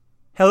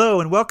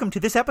Hello and welcome to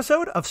this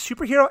episode of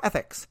Superhero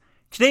Ethics.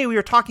 Today we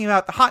are talking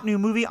about the hot new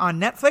movie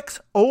on Netflix,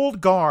 Old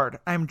Guard.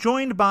 I'm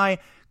joined by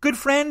good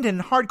friend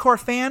and hardcore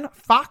fan,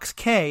 Fox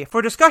K,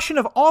 for a discussion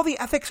of all the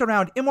ethics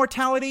around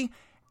immortality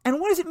and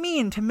what does it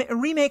mean to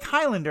remake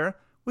Highlander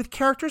with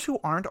characters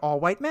who aren't all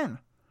white men.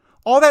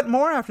 All that and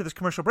more after this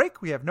commercial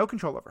break we have no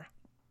control over.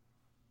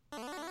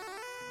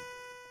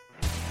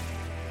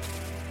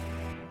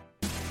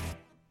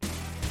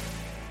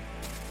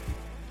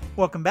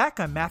 Welcome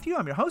back. I'm Matthew.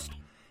 I'm your host.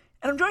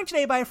 And I'm joined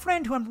today by a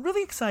friend who I'm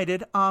really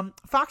excited.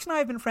 Fox and I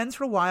have been friends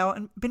for a while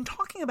and been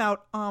talking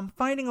about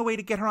finding a way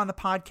to get her on the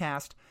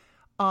podcast.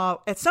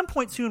 At some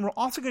point soon, we're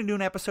also going to do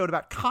an episode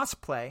about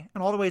cosplay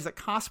and all the ways that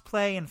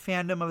cosplay and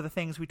fandom of the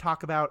things we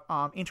talk about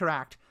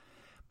interact.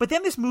 But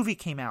then this movie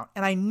came out,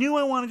 and I knew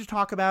I wanted to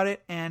talk about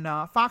it. And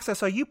Fox, I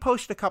saw you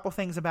posted a couple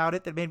things about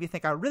it that made me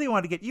think I really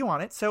wanted to get you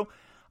on it. So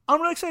I'm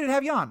really excited to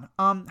have you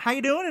on. How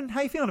you doing and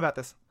how you feeling about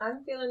this?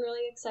 I'm feeling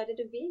really excited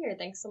to be here.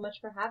 Thanks so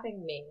much for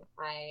having me.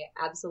 I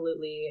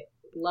absolutely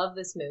love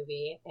this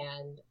movie,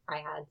 and I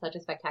had such a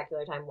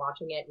spectacular time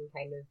watching it and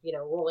kind of,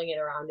 rolling it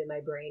around in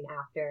my brain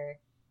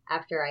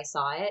after I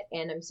saw it.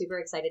 And I'm super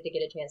excited to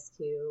get a chance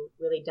to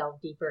really delve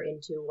deeper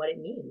into what it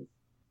means.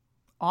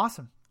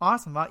 Awesome.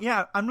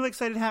 Yeah, I'm really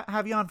excited to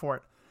have you on for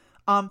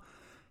it.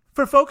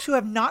 For folks who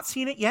have not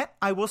seen it yet,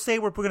 I will say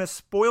we're going to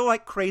spoil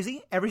like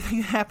crazy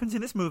everything that happens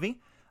in this movie.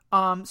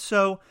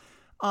 So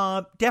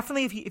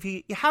definitely if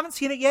you haven't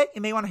seen it yet,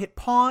 you may want to hit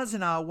pause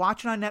and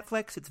watch it on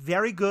Netflix. It's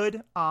very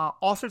good.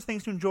 All sorts of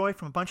things to enjoy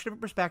from a bunch of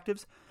different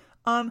perspectives.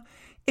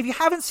 If you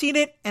haven't seen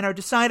it and are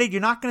decided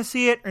you're not going to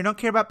see it or you don't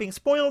care about being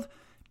spoiled,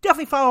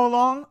 definitely follow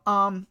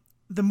along.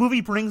 The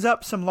movie brings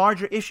up some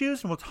larger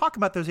issues, and we'll talk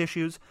about those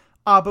issues,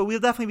 but we'll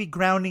definitely be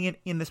grounding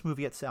it in this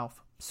movie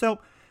itself. So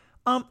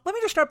let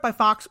me just start by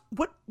Fox.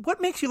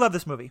 What makes you love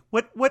this movie?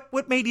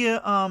 What made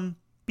you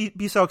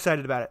be so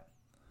excited about it?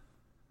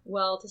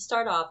 Well, to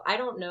start off, I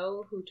don't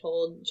know who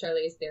told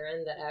Charlize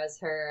Theron that as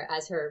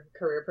her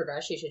career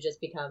progressed, she should just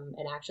become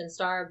an action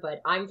star,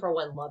 but I'm for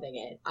one loving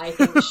it. I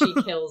think she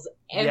kills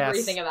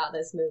everything about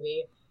this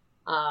movie.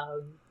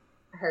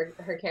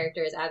 Her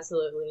character is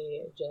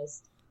absolutely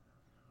just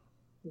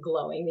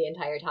glowing the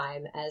entire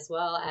time, as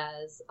well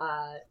as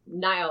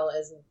Niall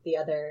as the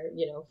other,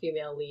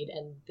 female lead,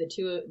 and the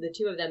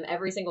two of them,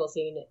 every single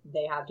scene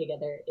they have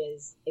together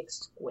is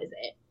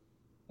exquisite.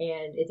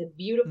 And it's a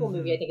beautiful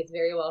movie. I think it's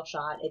very well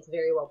shot. It's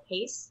very well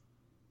paced.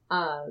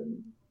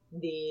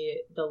 The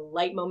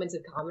light moments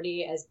of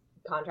comedy as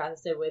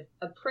contrasted with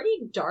a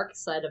pretty dark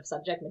set of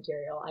subject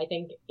material. I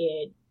think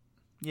it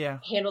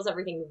handles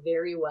everything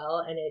very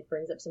well, and it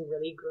brings up some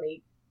really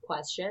great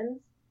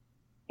questions.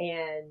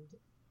 And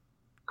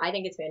I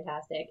think it's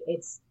fantastic.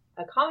 It's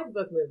a comic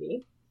book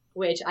movie,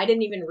 which I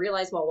didn't even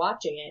realize while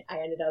watching it.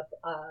 I ended up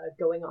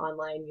going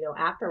online,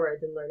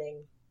 afterwards and learning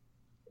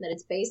that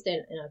it's based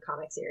in a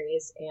comic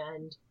series,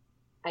 and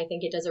I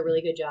think it does a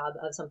really good job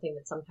of something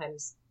that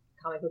sometimes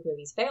comic book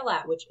movies fail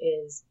at, which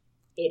is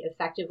it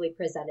effectively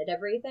presented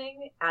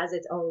everything as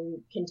its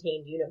own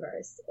contained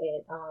universe.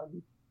 It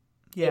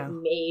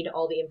made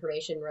all the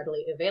information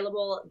readily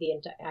available.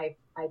 I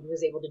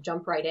was able to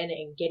jump right in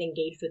and get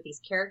engaged with these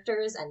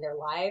characters and their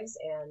lives,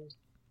 and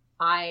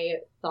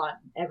I thought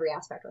every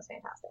aspect was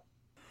fantastic.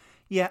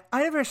 Yeah, I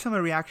had a very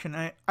similar reaction.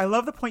 I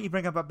love the point you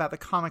bring up about the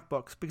comic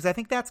books, because I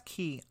think that's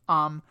key.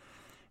 And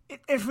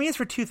for me, it's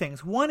for two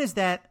things. One is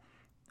that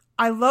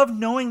I love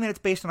knowing that it's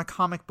based on a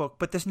comic book,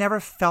 but this never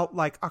felt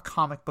like a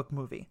comic book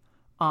movie.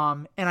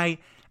 And I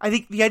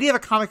think the idea of a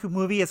comic book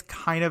movie is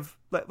kind of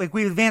like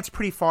we've advanced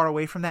pretty far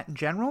away from that in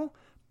general.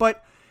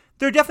 But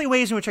there are definitely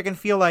ways in which I can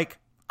feel like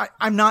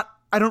I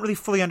don't really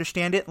fully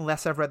understand it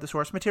unless I've read the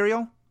source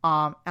material.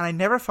 And I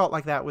never felt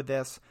like that with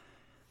this,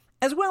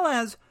 as well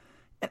as.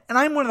 And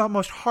I'm one of the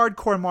most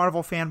hardcore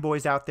Marvel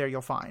fanboys out there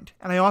you'll find.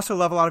 And I also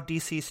love a lot of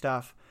DC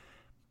stuff.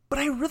 But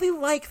I really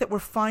like that we're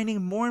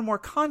finding more and more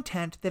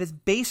content that is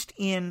based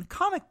in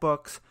comic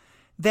books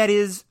that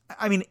is,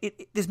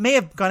 this may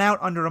have gone out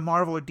under a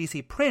Marvel or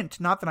DC print,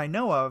 not that I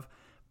know of,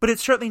 but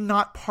it's certainly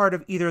not part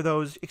of either of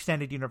those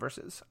extended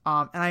universes.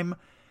 And I'm,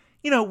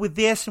 with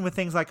this and with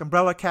things like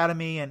Umbrella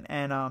Academy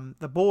and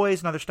The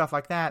Boys and other stuff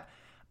like that,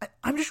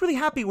 I'm just really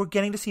happy we're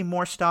getting to see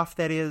more stuff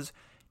that is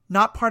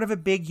not part of a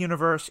big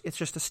universe. It's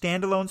just a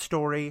standalone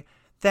story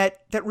that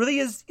really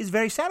is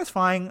very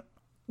satisfying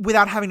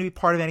without having to be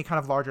part of any kind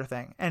of larger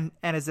thing. And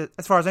as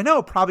far as I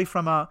know, probably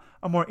from a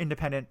more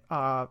independent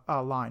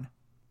line.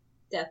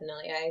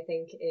 Definitely. I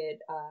think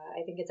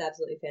it's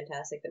absolutely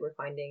fantastic that we're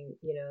finding,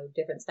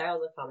 different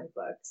styles of comic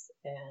books,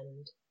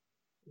 and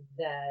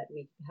that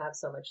we have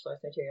so much source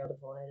material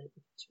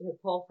to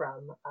pull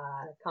from.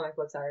 Comic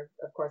books are,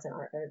 of course, an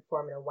art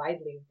form and a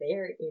widely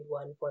varied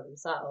one for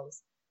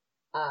themselves.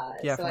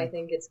 So I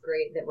think it's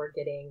great that we're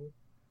getting,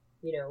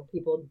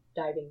 people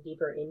diving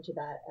deeper into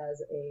that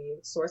as a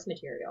source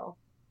material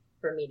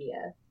for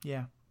media.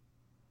 Yeah.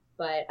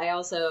 But I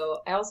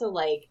also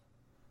like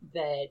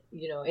that,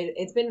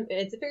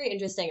 it's very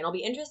interesting, and I'll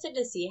be interested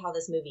to see how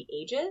this movie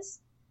ages,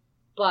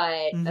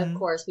 But of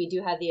course, we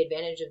do have the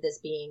advantage of this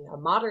being a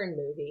modern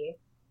movie.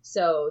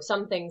 So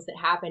some things that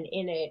happen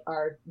in it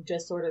are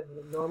just sort of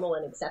normal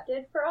and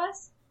accepted for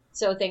us.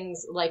 So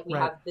things like we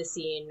have the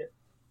scene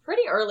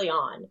pretty early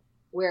on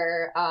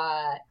where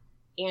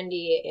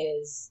Andy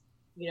is,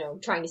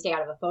 trying to stay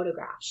out of a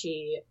photograph.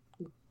 She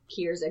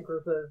hears a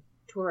group of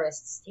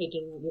tourists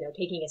taking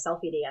a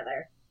selfie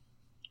together,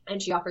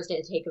 and she offers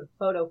to take a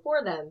photo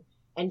for them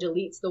and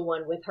deletes the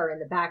one with her in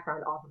the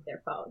background off of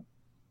their phone.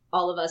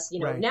 All of us,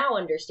 now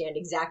understand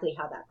exactly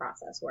how that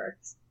process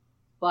works.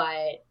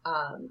 But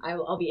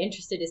I'll be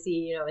interested to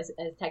see, as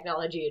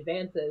technology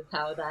advances,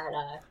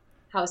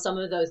 how some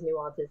of those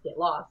nuances get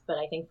lost. But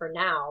I think for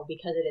now,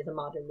 because it is a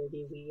modern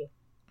movie, we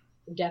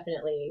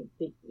definitely,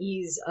 the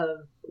ease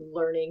of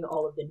learning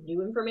all of the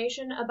new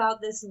information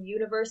about this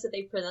universe that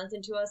they've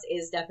presented to us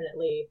is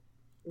definitely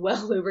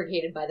well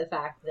lubricated by the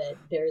fact that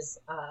there's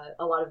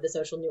a lot of the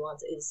social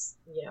nuance is,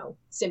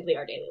 simply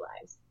our daily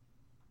lives.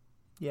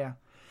 Yeah,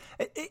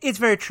 it's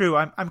very true.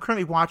 I'm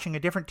currently watching a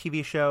different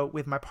TV show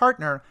with my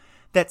partner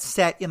that's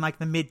set in like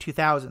the mid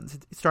 2000s.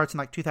 It starts in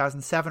like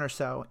 2007 or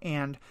so.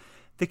 And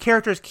the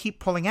characters keep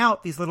pulling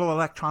out these little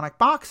electronic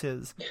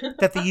boxes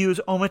that they use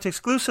almost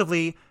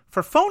exclusively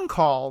for phone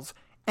calls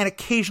and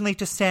occasionally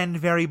to send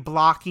very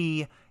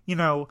blocky,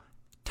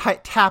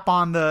 tap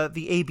on the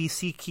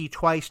ABC key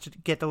twice to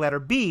get the letter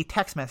B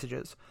text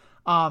messages.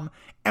 And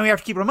we have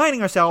to keep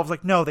reminding ourselves,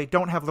 like, no, they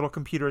don't have little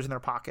computers in their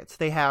pockets.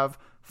 They have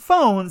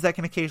phones that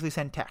can occasionally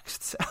send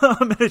texts.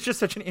 And it's just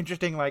such an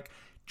interesting, like,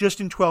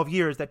 just in 12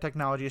 years that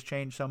technology has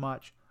changed so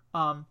much.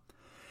 But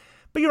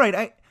you're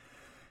right.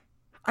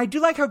 I do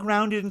like how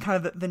grounded in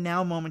kind of the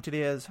now moment it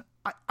is.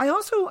 I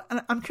also,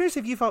 and I'm curious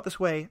if you felt this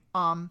way,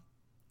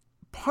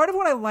 part of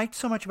what I liked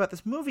so much about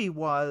this movie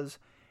was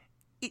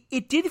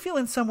it did feel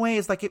in some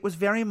ways like it was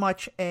very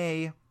much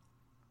I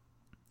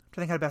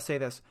think how to best say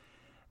this.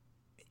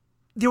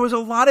 There was a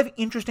lot of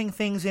interesting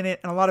things in it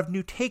and a lot of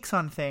new takes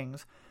on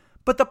things,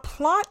 but the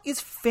plot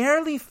is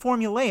fairly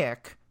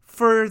formulaic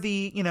for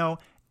the,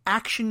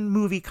 action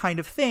movie kind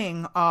of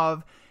thing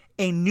of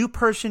a new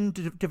person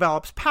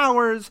develops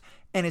powers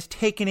and is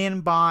taken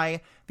in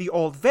by the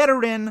old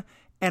veteran,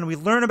 and we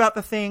learn about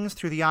the things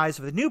through the eyes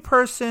of the new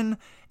person,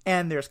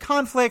 and there's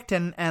conflict,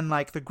 and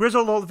like the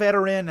grizzled old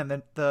veteran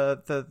and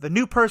the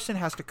new person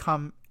has to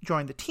come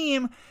join the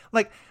team.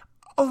 Like,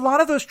 a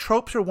lot of those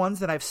tropes are ones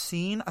that I've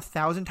seen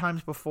 1,000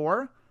 times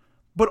before,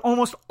 but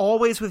almost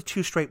always with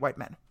two straight white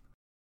men.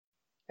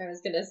 I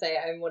was going to say,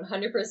 I'm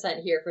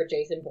 100% here for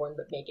Jason Bourne,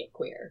 but make it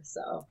queer,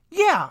 so.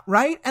 Yeah,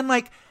 right? And,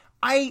 like,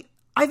 I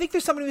think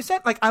there's somebody who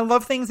said, like, I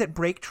love things that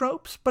break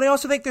tropes, but I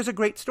also think there's a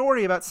great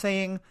story about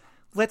saying,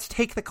 let's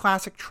take the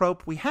classic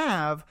trope we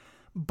have,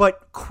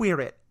 but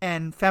queer it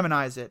and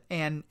feminize it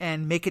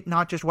and make it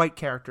not just white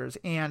characters.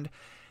 And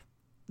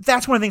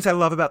that's one of the things I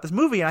love about this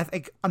movie, and I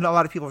think a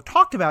lot of people have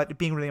talked about it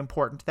being really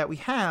important, that we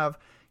have,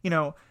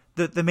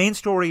 the main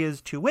story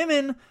is two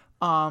women,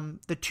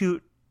 the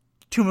two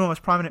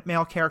most prominent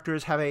male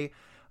characters have a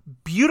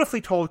beautifully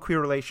told queer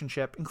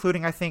relationship,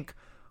 including, I think,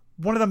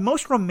 one of the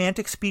most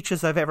romantic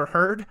speeches I've ever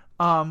heard,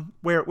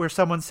 where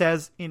someone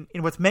says, in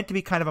what's meant to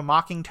be kind of a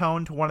mocking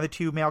tone to one of the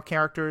two male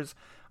characters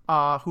who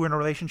are in a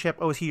relationship,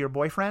 "Oh, is he your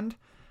boyfriend?"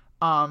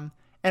 And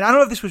I don't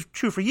know if this was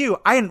true for you.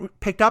 I hadn't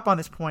picked up on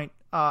this point,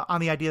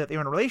 on the idea that they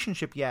were in a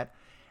relationship yet.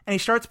 And he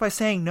starts by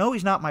saying, "No,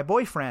 he's not my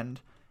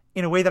boyfriend,"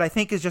 in a way that I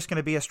think is just going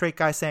to be a straight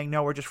guy saying,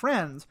 "No, we're just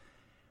friends."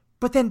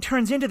 But then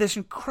turns into this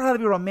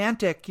incredibly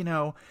romantic,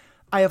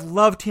 I have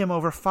loved him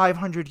over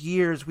 500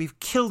 years. We've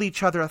killed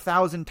each other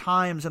 1,000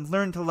 times and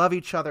learned to love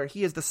each other.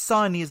 He is the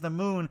sun. He is the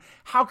moon.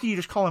 How can you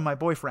just call him my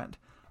boyfriend?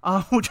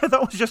 Which I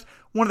thought was just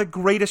one of the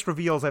greatest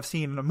reveals I've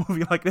seen in a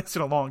movie like this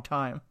in a long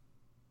time.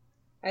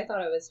 I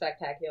thought it was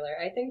spectacular.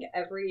 I think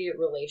every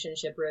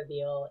relationship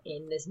reveal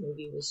in this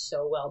movie was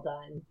so well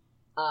done.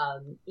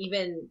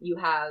 Even you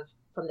have,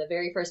 from the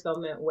very first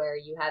moment where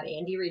you have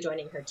Andy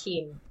rejoining her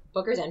team,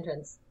 Booker's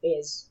entrance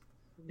is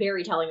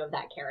very telling of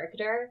that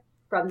character.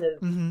 From the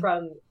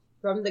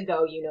from the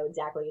go, you know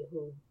exactly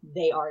who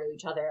they are to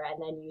each other,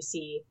 and then you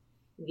see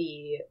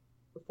the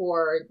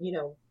four,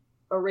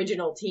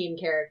 original team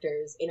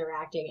characters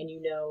interacting, and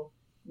you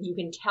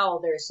can tell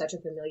there's such a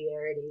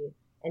familiarity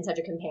and such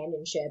a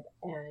companionship,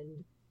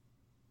 and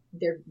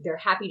they're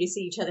happy to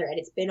see each other, and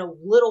it's been a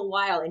little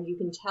while, and you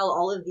can tell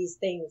all of these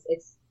things.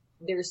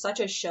 There's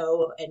such a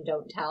show and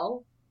don't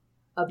tell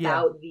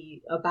about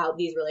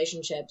these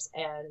relationships,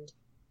 and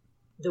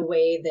the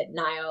way that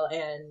Niall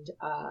and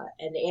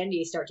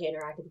Andy start to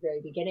interact at the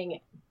very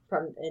beginning,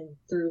 and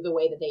through the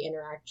way that they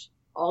interact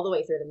all the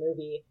way through the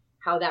movie,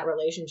 how that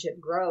relationship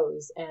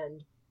grows,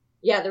 and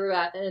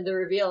the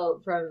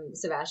reveal from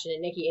Sebastian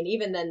and Nikki, and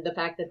even then the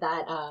fact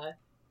that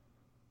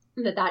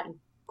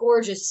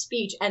gorgeous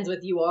speech ends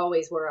with "You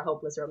always were a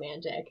hopeless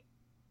romantic."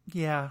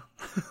 Yeah.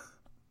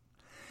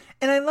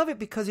 And I love it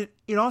because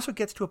it also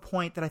gets to a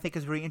point that I think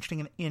is very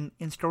interesting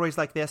in stories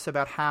like this,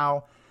 about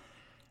how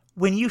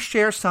when you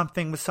share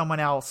something with someone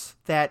else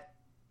that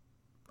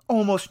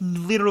almost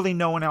literally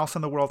no one else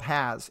in the world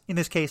has, in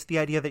this case, the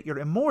idea that you're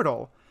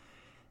immortal,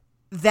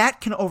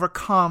 that can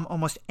overcome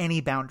almost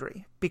any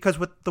boundary, because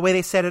with the way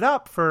they set it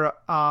up for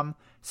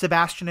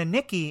Sebastian and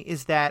Nikki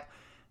is that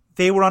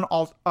they were on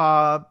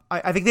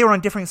I think they were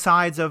on different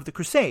sides of the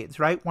Crusades,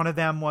 right? One of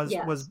them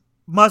was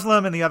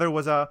Muslim and the other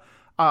was a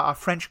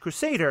French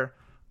Crusader.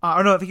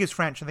 Or no, I think he was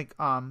French. I think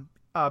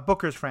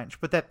Booker's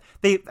French, but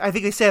I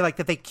think they say like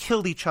that they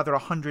killed each other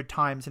 100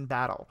 times in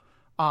battle,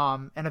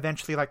 and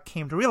eventually like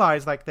came to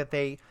realize like that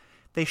they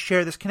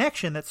share this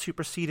connection that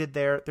superseded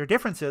their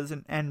differences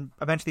and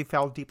eventually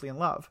fell deeply in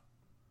love.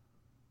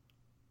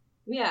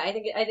 Yeah, I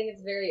think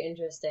it's very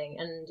interesting,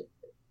 and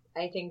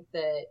I think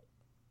that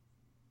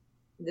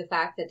the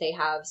fact that they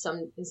have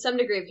some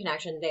degree of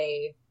connection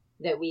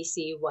that we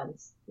see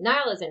once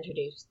Niall is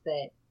introduced,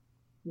 that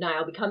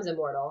Niall becomes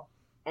immortal,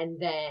 and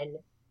then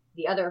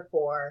the other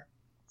four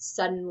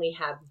suddenly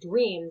have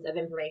dreams of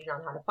information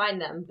on how to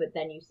find them, but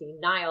then you see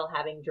Niall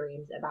having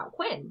dreams about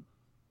Quinn,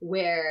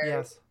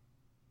 where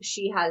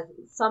she has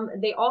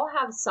they all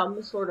have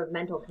some sort of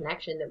mental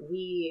connection that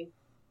we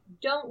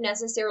don't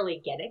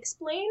necessarily get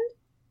explained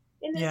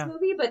in this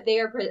movie, but they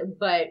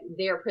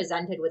are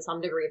presented with some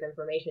degree of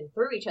information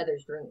through each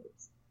other's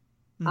dreams.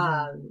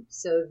 Mm-hmm.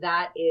 So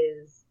that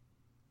is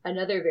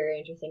another very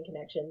interesting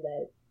connection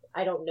that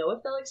I don't know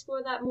if they'll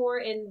explore that more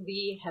in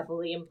the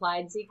heavily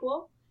implied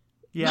sequel.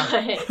 Yeah.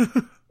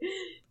 But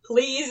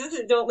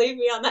please don't leave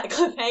me on that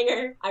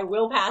cliffhanger. I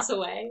will pass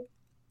away.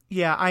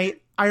 Yeah, I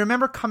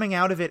remember coming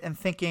out of it and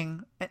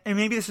thinking, and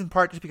maybe this is in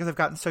part just because I've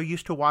gotten so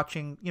used to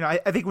watching, I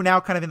think we're now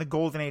kind of in the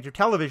golden age of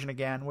television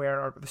again,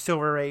 or the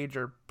silver age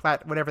or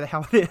whatever the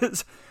hell it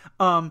is.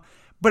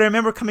 But I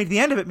remember coming to the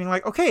end of it being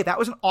like, okay, that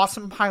was an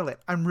awesome pilot.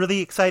 I'm really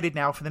excited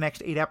now for the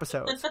next 8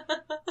 episodes.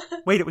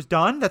 Wait, it was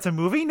done? That's a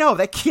movie? No,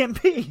 that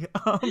can't be.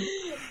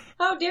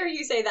 How dare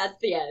you say that's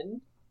the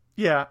end?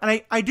 Yeah,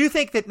 and I do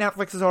think that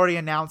Netflix has already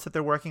announced that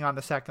they're working on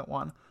the second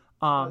one.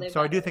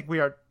 So I do think we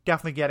are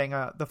definitely getting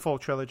the full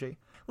trilogy.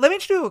 Let me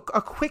just do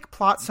a quick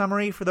plot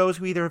summary for those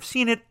who either have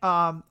seen it.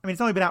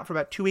 It's only been out for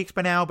about 2 weeks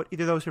by now, but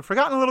either those who've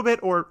forgotten a little bit,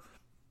 or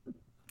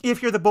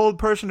if you're the bold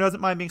person who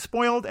doesn't mind being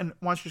spoiled and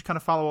wants to just kind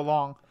of follow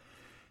along.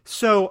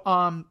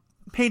 So,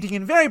 painting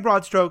in very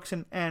broad strokes,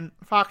 and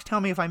Fox, tell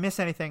me if I miss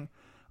anything.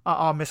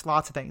 I'll miss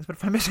lots of things, but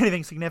if I miss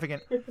anything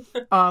significant.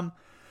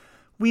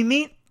 We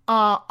meet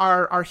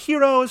our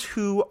heroes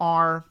who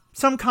are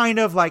some kind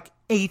of like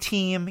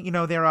A-team.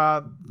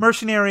 They're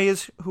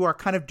mercenaries who are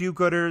kind of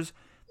do-gooders.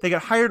 They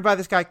get hired by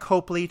this guy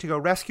Copley to go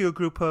rescue a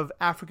group of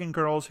African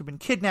girls who've been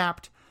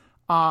kidnapped.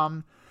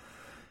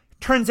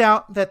 Turns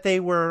out that they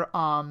were,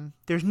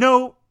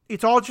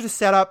 it's all just a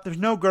setup. There's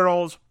no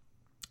girls.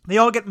 They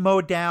all get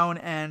mowed down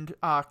and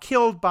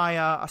killed by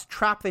a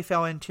trap they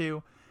fell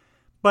into.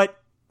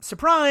 But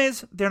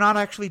surprise, they're not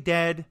actually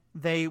dead.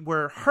 They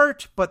were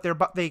hurt, but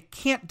they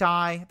can't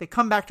die. They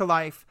come back to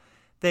life.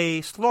 They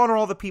slaughter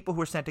all the people who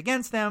were sent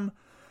against them.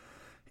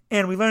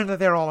 And we learn that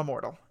they're all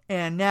immortal.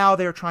 And now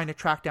they're trying to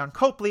track down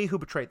Copley, who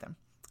betrayed them.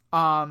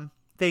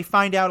 They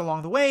find out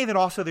along the way that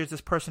also there's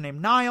this person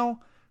named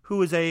Niall,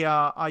 who is a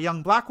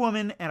young black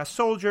woman and a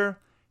soldier.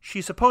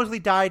 She supposedly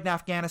died in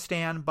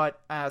Afghanistan,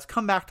 but has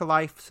come back to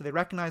life, so they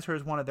recognize her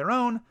as one of their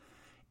own.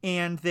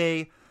 And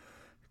they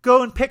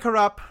go and pick her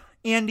up.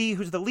 Andy,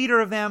 who's the leader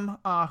of them,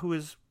 who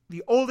is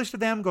the oldest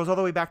of them, goes all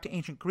the way back to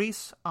ancient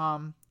Greece. Do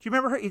you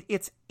remember her?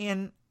 It's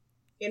in...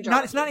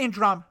 Andromache. It's not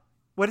Androm...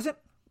 What is it?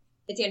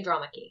 It's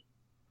Andromache.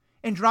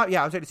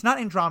 It's not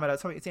Andromeda.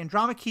 It's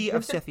Andromache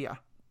of Scythia.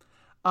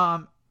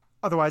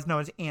 Otherwise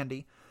known as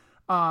Andy.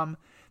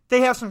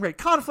 They have some great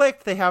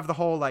conflict. They have the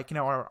whole,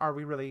 are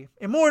we really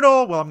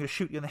immortal? Well, I'm going to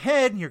shoot you in the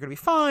head and you're going to be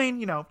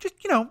fine.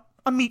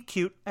 A meet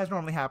cute, as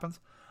normally happens.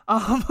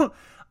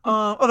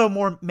 Although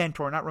more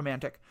mentor, not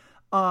romantic.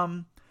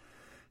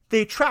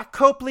 They track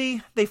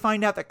Copley. They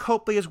find out that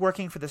Copley is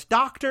working for this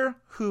doctor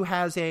who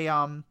has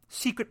a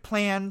secret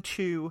plan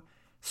to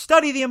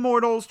study the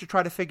immortals to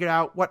try to figure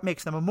out what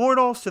makes them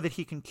immortal so that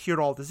he can cure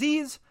all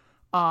disease.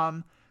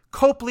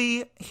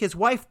 Copley, his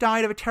wife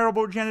died of a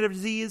terrible regenerative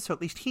disease, so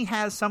at least he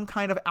has some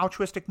kind of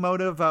altruistic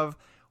motive of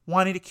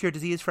wanting to cure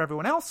disease for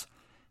everyone else.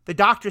 The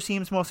doctor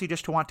seems mostly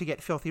just to want to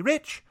get filthy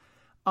rich.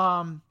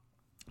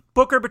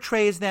 Booker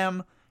betrays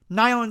them.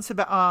 Niall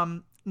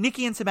and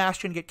Nikki and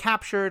Sebastian get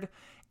captured,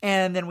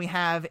 and then we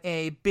have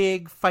a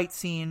big fight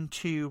scene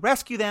to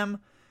rescue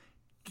them,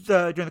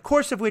 during the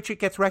course of which it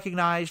gets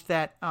recognized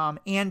that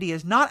Andy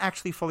is not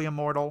actually fully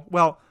immortal.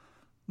 Well,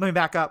 let me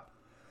back up.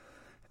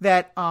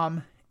 That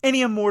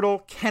any immortal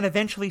can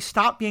eventually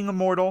stop being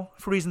immortal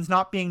for reasons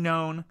not being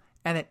known,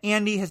 and that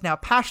Andy has now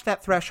passed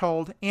that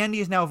threshold. Andy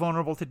is now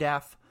vulnerable to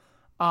death.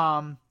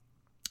 And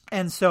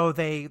so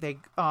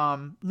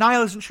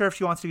Niall isn't sure if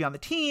she wants to be on the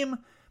team,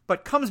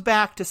 but comes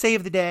back to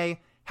save the day,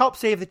 help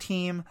save the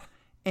team,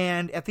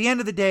 and at the end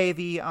of the day,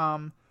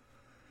 the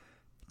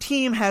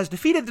team has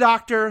defeated the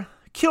doctor,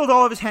 killed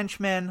all of his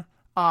henchmen,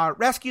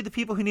 rescued the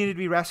people who needed to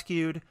be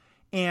rescued,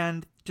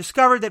 and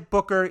discovered that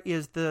Booker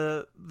is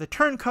the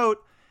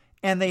turncoat,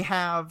 and they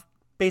have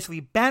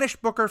basically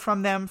banished Booker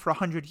from them for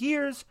 100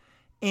 years,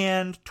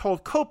 and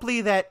told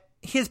Copley that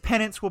his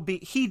penance will be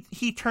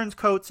he turns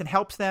coats and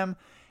helps them,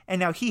 and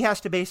now he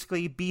has to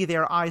basically be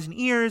their eyes and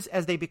ears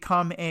as they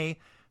become a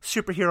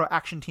superhero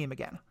action team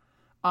again.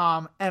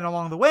 And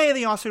along the way,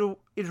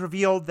 it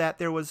revealed that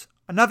there was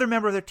another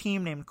member of their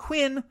team named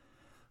Quinn,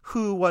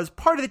 who was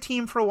part of the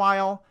team for a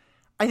while.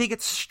 I think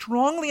it's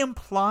strongly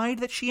implied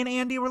that she and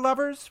Andy were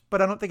lovers,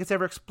 but I don't think it's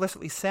ever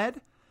explicitly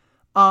said.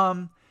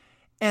 And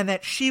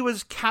that she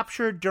was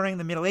captured during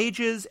the Middle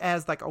Ages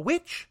as like a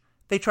witch.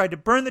 They tried to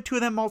burn the two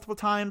of them multiple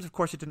times. Of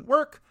course, it didn't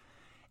work.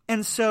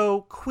 And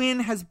so Quinn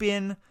has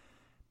been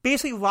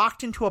basically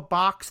locked into a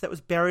box that was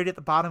buried at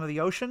the bottom of the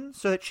ocean,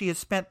 so that she has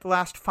spent the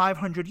last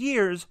 500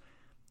 years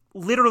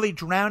literally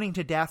drowning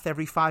to death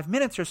every 5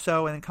 minutes or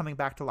so and then coming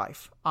back to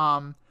life.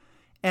 And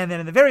then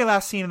in the very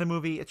last scene of the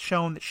movie, it's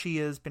shown that she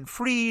has been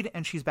freed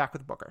and she's back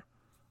with Booker.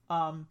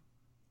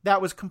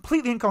 That was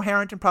completely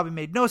incoherent and probably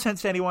made no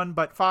sense to anyone,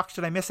 but Fox,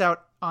 did I miss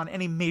out on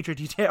any major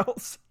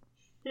details?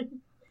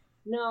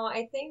 No,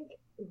 I think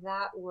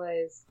that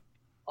was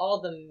all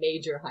the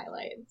major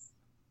highlights.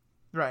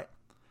 Right.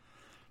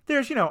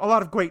 There's, a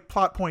lot of great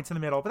plot points in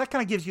the middle, but that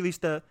kind of gives you at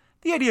least the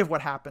idea of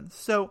what happens.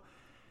 So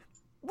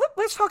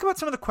let's talk about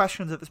some of the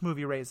questions that this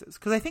movie raises,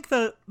 because I think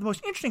the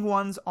most interesting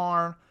ones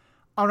are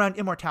around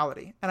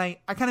immortality. And I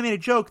kind of made a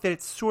joke that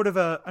it's sort of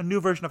a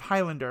new version of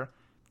Highlander,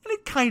 and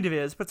it kind of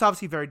is, but it's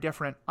obviously very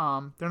different.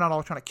 They're not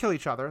all trying to kill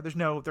each other.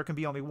 There can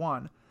be only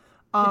one.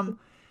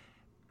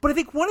 But I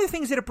think one of the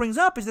things that it brings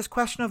up is this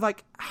question of,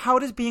 like, how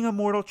does being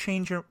immortal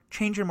change your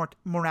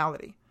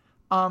morality?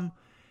 And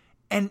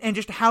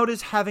just how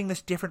does having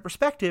this different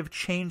perspective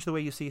change the way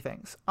you see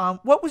things?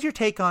 What was your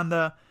take on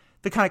the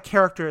kind of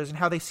characters and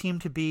how they seem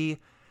to be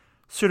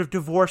sort of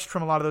divorced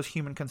from a lot of those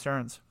human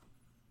concerns?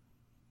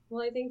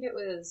 Well, I think it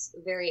was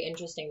very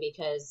interesting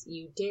because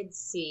you did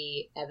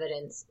see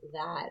evidence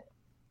that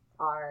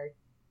our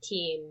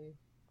team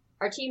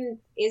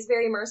is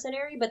very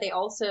mercenary, but they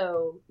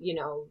also,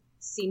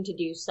 seem to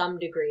do some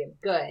degree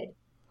of good.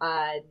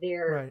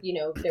 Their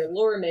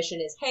lure mission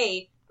is,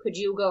 hey, could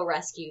you go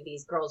rescue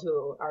these girls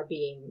who are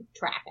being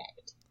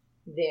trafficked?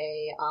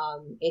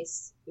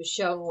 It's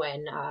shown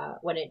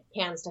when it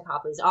pans to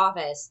Copley's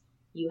office,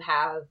 you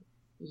have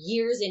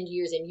years and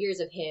years and years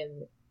of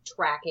him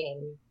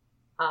tracking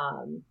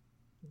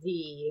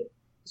the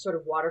sort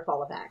of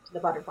waterfall effect, the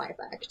butterfly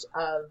effect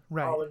of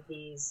all of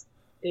these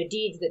good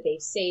deeds that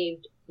they've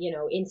saved,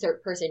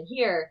 insert person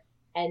here,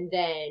 and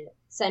then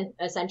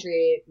a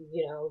century,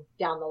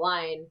 down the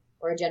line,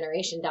 or a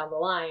generation down the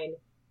line,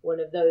 one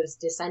of those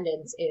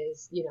descendants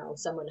is,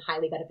 someone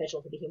highly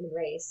beneficial to the human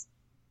race.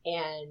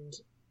 And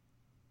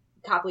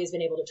Copley has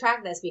been able to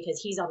track this because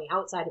he's on the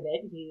outside of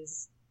it.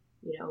 He's,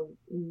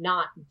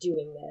 not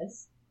doing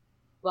this,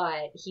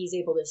 but he's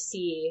able to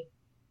see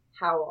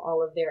how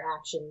all of their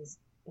actions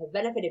have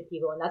benefited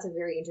people. And that's a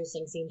very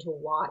interesting scene to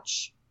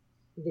watch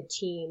the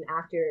team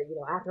after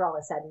all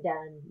is said and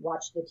done,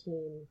 watch the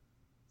team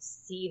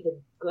see the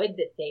good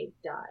that they've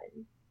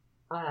done.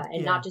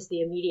 And not just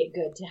the immediate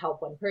good to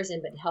help one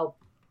person, but help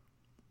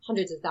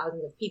hundreds of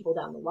thousands of people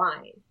down the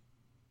line.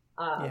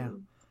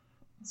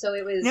 So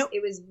it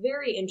was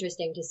very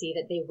interesting to see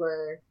that they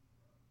were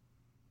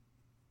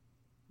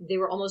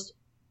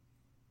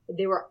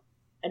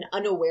an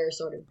unaware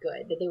sort of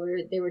good, that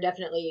they were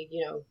definitely,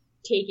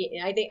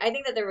 taking. I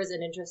think that there was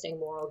an interesting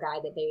moral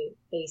guide that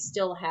they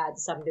still had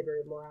some degree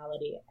of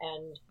morality.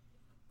 And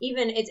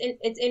even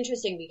it's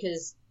interesting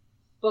because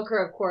Booker,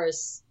 of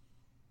course,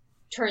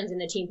 turns in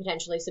the team,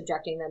 potentially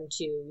subjecting them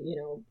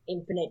to,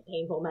 infinite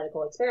painful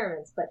medical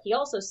experiments. But he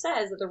also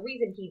says that the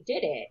reason he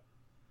did it,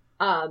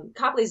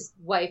 Copley's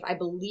wife, I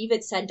believe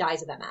it said,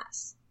 dies of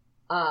MS.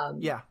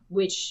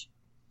 Which,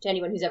 to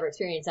anyone who's ever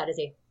experienced that, is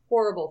a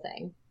horrible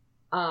thing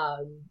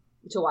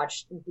to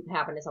watch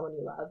happen to someone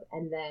you love.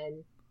 And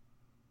then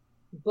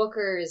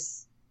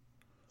Booker's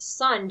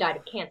son died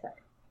of cancer,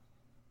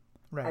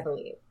 I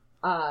believe.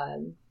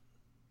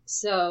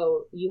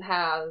 So you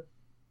have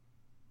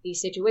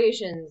these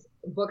situations.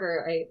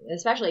 Booker,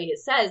 especially,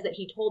 says that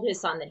he told his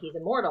son that he's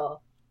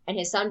immortal, and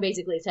his son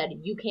basically said,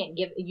 you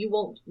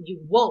won't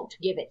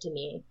give it to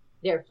me,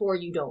 therefore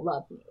you don't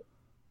love me.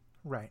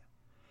 Right.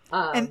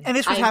 And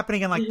this was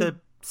happening in like the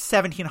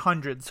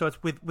 1700s, so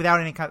it's without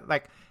any kind of,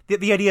 like,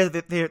 the idea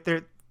that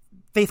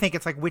they think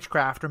it's like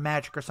witchcraft or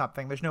magic or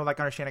something. There's no,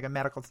 like, understanding of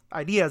medical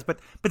ideas, but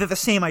that the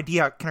same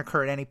idea can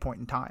occur at any point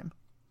in time.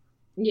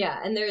 Yeah,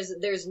 and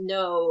there's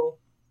no,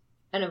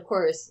 and of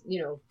course,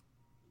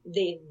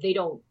 they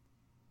don't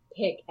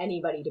pick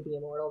anybody to be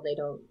immortal. They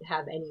don't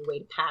have any way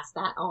to pass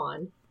that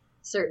on,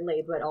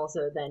 certainly, but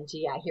also then to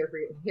hear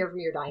from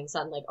your dying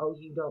son, like, oh,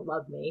 you don't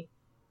love me.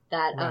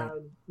 That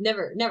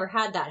never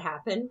had that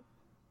happen,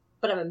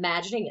 but I'm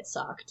imagining it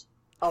sucked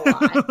a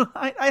lot.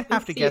 I'd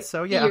have to guess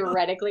so. Yeah,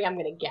 theoretically, I'm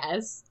gonna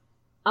guess.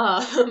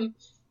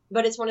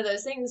 But it's one of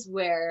those things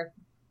where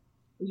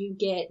you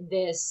get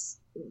this,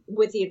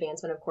 with the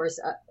advancement, of course,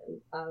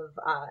 of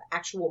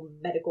actual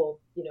medical,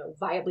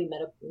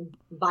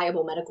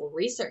 viable medical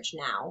research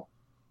now,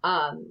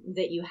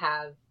 that you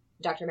have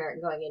Dr.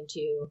 Merritt going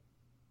into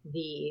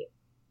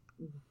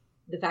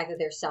the fact that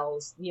their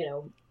cells, you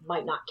know,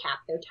 might not cap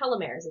their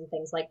telomeres and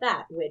things like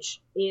that,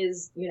 which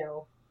is, you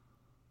know,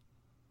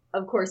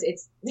 of course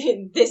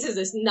this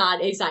is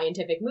not a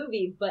scientific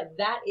movie, but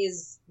that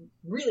is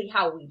really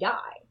how we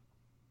die,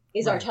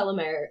 is right.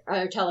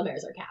 our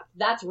telomeres are capped.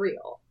 That's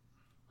real.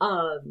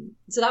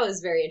 So that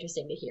was very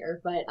interesting to hear,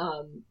 but,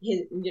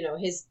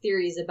 his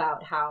theories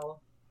about how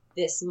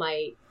this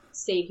might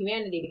save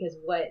humanity, because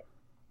what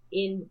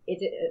in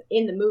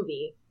the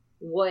movie,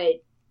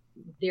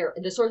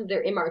 the source of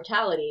their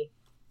immortality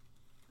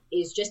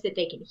is just that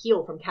they can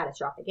heal from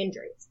catastrophic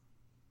injuries,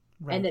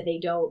 right. and that they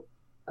don't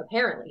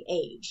apparently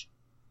age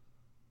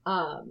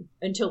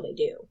until they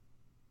do.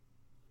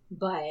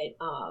 But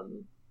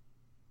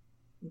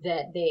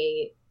that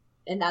they,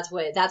 and that's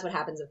what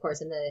happens, of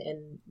course, in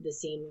the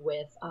scene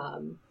with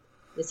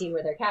the scene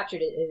where they're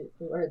captured,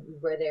 or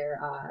where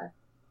they're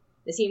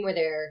the scene where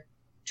they're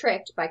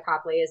tricked by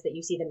Copley, is that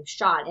you see them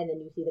shot and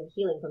then you see them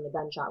healing from the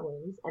gunshot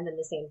wounds. And then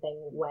the same thing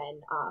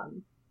when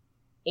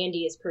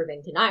Andy is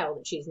proving to Niall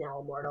that she's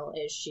now immortal,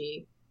 is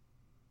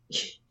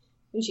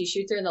when she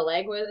shoots her in the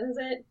leg, what is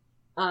it?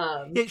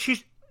 I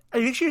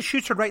think she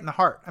shoots her right in the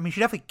heart. I mean, she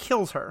definitely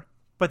kills her,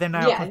 but then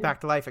Niall comes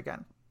back to life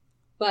again.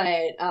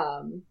 But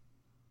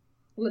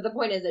the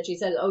point is that she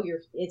says,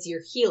 it's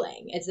your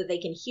healing. It's that they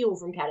can heal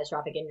from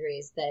catastrophic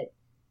injuries, that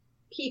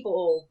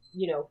people,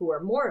 you know, who are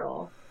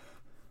mortal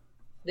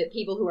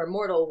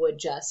would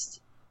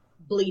just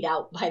bleed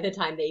out by the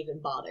time they even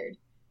bothered.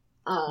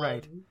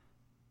 Right.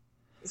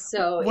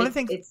 So one of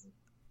the things.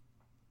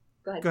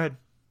 Go ahead. Go ahead.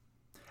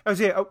 I was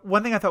saying,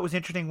 one thing I thought was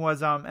interesting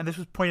was, and this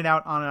was pointed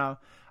out on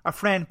a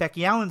friend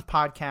Becky Allen's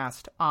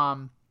podcast,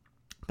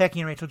 Becky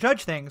and Rachel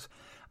Judge Things.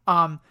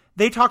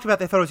 They talked about,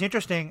 they thought it was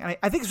interesting, and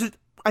I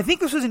think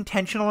this was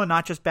intentional and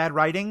not just bad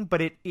writing,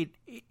 but it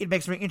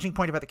makes a very interesting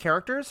point about the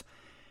characters.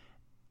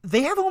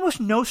 They have almost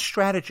no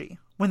strategy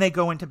when they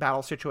go into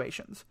battle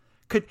situations.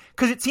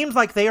 Because it seems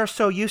like they are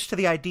so used to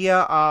the idea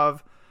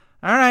of,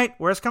 all right,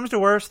 worst comes to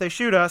worst, they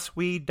shoot us,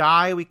 we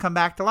die, we come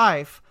back to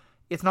life.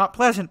 It's not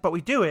pleasant, but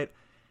we do it.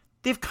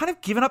 They've kind of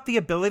given up the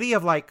ability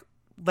of, like,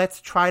 let's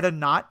try to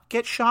not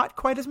get shot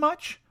quite as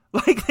much.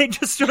 Like, they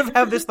just sort of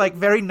have this, like,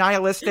 very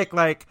nihilistic,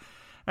 like,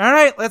 all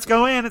right, let's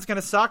go in, it's going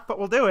to suck, but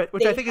we'll do it.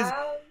 Which I think is...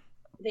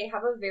 They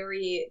have a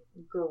very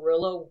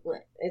guerrilla...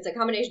 It's a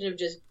combination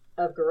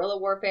of guerrilla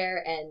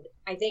warfare, and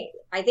I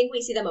think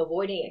we see them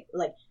avoiding,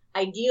 like,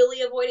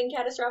 ideally avoiding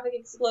catastrophic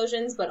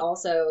explosions, but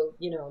also,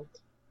 you know,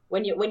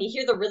 when you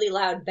hear the really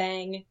loud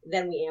bang,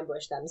 then we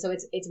ambush them. So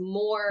it's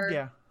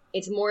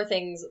more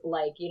things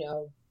like, you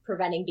know,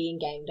 preventing being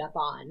ganged up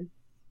on,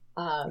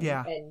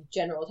 and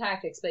general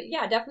tactics. But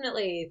yeah,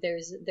 definitely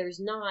there's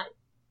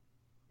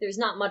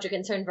not much of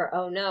concern for,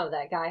 oh no,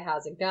 that guy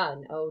has a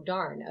gun, oh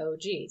darn, oh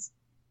geez.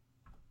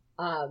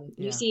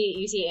 You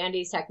see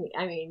Andy's technique.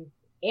 I mean,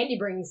 Andy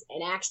brings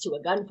an axe to a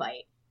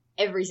gunfight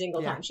every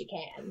single time she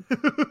can.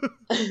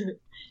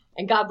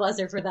 And God bless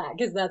her for that,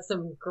 because that's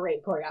some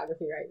great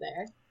choreography right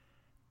there.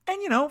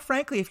 And, you know,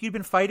 frankly, if you'd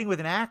been fighting with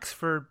an axe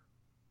for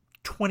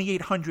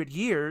 2,800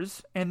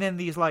 years, and then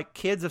these, like,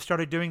 kids have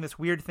started doing this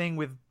weird thing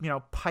with, you know,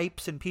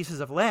 pipes and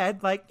pieces of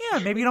lead, like, yeah,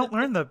 maybe you don't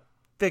learn the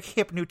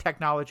hip new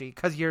technology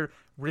because you're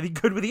really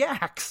good with the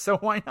axe, so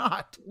why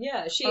not?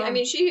 Yeah, she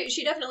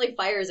definitely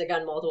fires a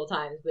gun multiple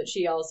times, but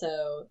she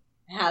also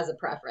has a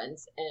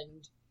preference,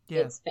 and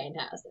it's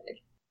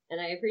fantastic. And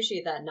I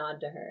appreciate that nod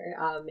to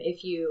her.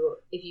 If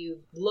you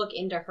look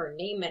into her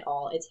name at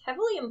all, it's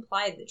heavily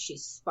implied that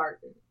she's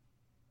Spartan.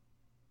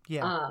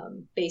 Yeah.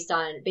 Based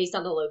on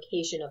the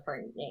location of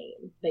her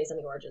name, based on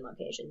the origin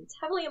location, it's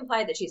heavily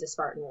implied that she's a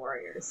Spartan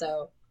warrior.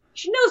 So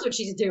she knows what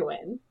she's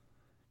doing.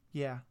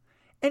 Yeah.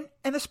 And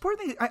the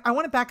Spartan thing, I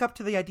want to back up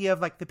to the idea of,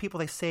 like, the people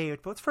they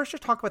saved, but let's first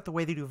just talk about the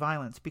way they do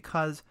violence,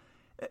 because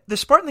the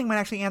Spartan thing might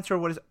actually answer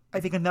what is, I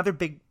think, another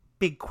big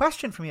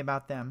question for me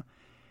about them.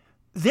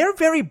 They're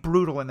very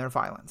brutal in their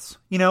violence.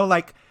 You know,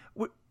 like,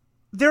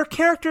 there are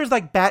characters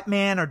like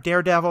Batman or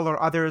Daredevil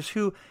or others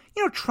who,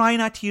 you know, try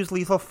not to use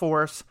lethal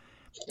force.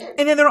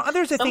 And then there are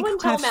others, I think, who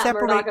kind of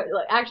separate...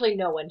 Actually,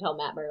 no one tell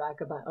Matt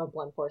Murdock about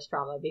blunt force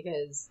trauma,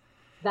 because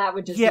that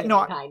would just be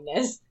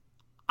kindness.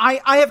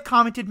 I have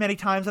commented many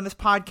times on this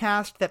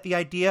podcast that the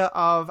idea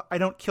of I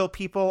don't kill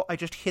people, I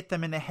just hit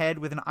them in the head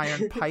with an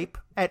iron pipe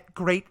at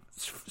great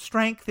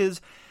strength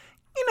is,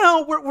 you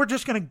know, we're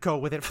just going to go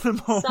with it for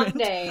the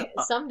moment.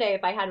 Someday,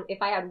 if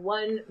I had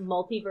one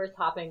multiverse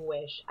hopping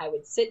wish, I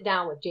would sit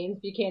down with James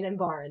Buchanan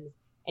Barnes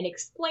and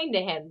explain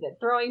to him that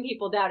throwing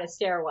people down a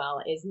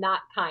stairwell is not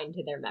kind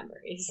to their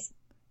memories.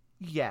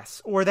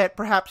 Yes, or that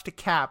perhaps to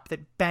Cap,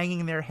 that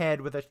banging their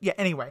head with a... Yeah,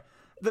 anyway,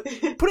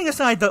 putting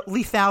aside the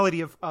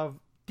lethality of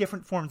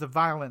different forms of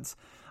violence.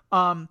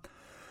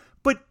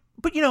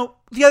 But you know,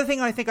 the other thing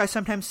I think I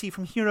sometimes see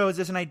from heroes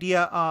is an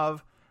idea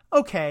of,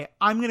 okay,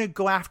 I'm going to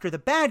go after the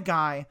bad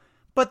guy,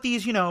 but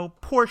these, you know,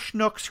 poor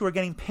schnooks who are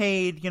getting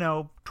paid, you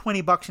know,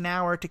 $20 an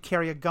hour to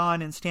carry a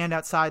gun and stand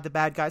outside the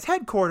bad guy's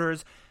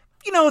headquarters,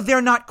 you know,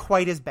 they're not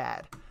quite as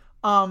bad.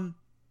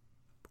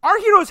 Our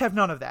heroes have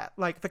none of that.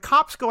 Like, the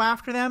cops go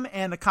after them,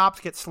 and the cops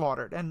get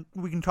slaughtered. And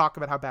we can talk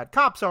about how bad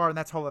cops are, and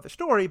that's a whole other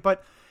story.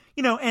 But,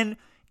 and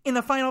in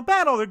the final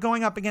battle, they're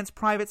going up against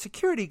private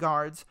security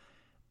guards,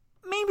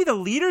 maybe the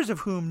leaders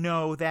of whom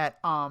know that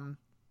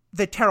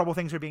that terrible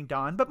things are being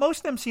done, but most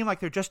of them seem like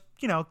they're just,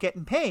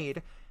 getting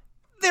paid.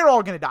 They're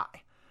all going to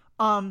die.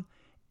 And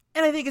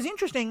I think it's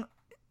interesting,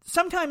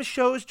 sometimes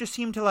shows just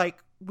seem to, like,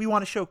 we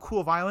want to show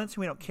cool violence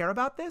and we don't care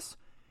about this.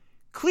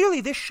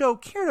 Clearly, this show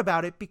cared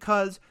about it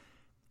because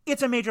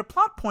it's a major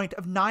plot point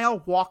of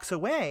Niall walks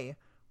away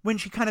when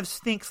she kind of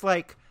thinks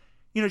like,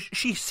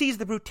 she sees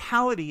the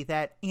brutality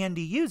that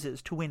Andy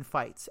uses to win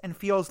fights and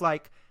feels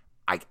like,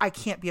 I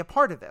can't be a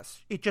part of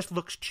this. It just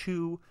looks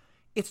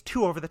it's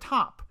too over the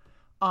top.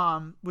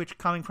 Which,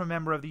 coming from a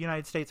member of the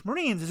United States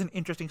Marines, is an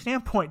interesting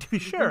standpoint, to be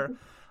sure.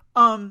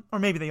 Or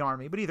maybe the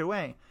Army, but either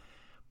way.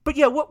 But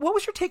yeah, what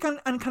was your take on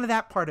kind of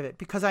that part of it?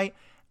 Because I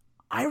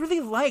really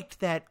liked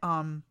that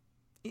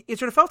it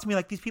sort of felt to me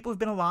like these people have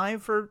been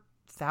alive for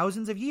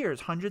thousands of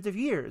years, hundreds of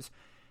years.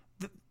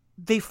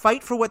 They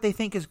fight for what they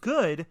think is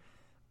good,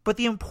 but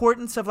the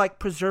importance of, like,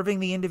 preserving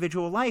the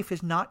individual life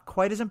is not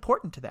quite as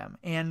important to them.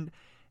 And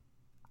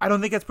I don't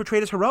think that's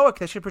portrayed as heroic.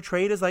 That should be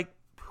portrayed as, like,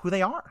 who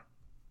they are.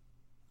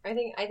 I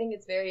think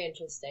it's very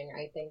interesting.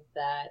 I think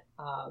that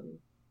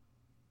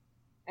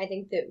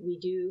we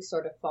do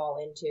sort of fall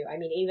into,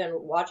 even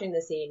watching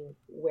the scene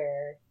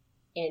where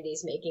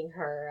Andy's making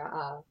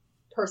her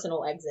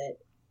personal exit,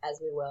 as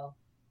we will,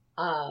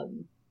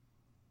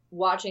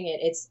 watching it,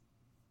 it's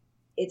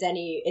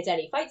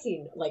any fight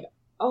scene, like,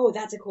 oh,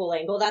 that's a cool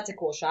angle, that's a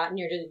cool shot, and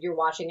you're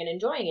watching and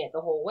enjoying it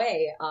the whole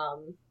way.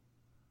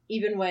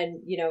 Even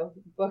when,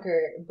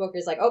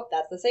 Booker's like, oh,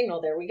 that's the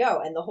signal, there we go,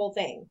 and the whole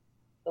thing,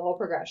 the whole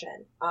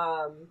progression.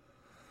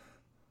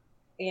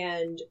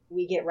 And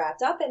we get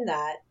wrapped up in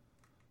that,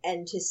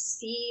 and to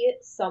see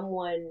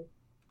someone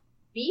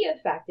be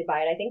affected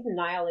by it, I think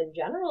Niall in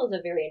general is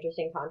a very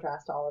interesting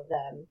contrast to all of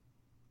them.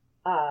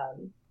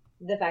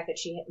 The fact that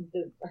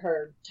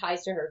her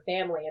ties to her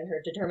family and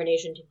her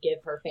determination to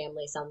give her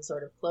family some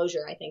sort of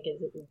closure, I think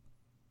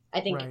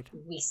right.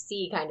 We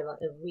see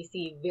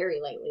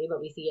very lightly,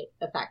 but we see it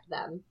affect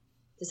them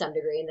to some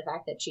degree. And the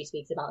fact that she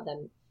speaks about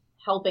them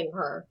helping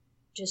her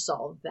to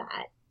solve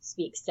that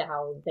speaks to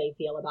how they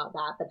feel about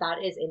that. But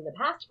that is in the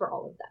past for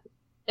all of them.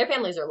 Their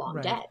families are long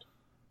dead.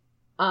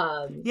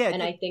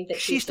 And I think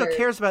that she still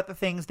cares about the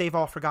things they've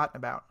all forgotten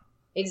about.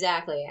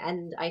 Exactly.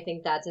 And I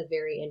think that's it's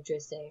very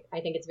interesting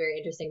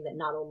that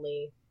not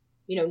only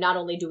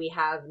do we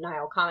have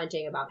Niall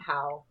commenting about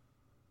how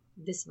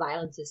this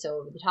violence is so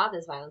over the top,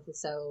 this violence is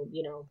so,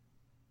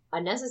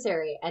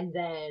 unnecessary. And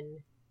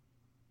then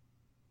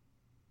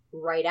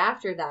right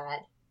after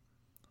that,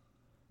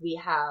 we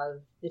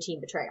have the team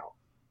betrayal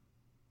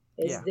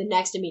is the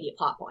next immediate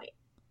plot point.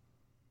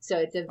 So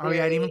it's I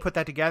didn't even put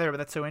that together, but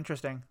that's so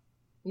interesting.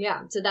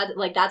 Yeah. So that's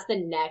the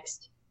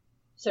next,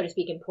 so to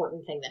speak,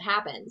 important thing that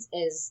happens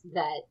is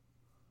that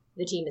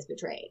the team is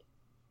betrayed.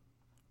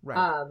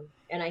 Right.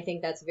 And I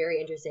think that's very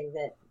interesting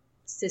that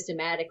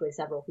systematically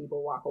several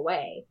people walk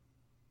away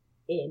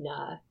in,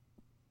 that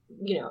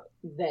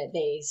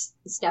they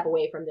step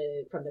away from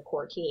the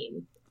core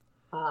team.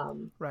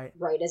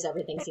 Right as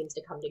everything seems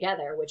to come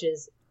together, which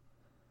is,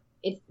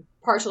 it's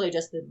partially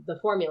just the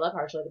formula,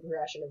 partially the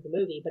progression of the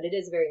movie, but it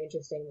is very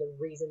interesting the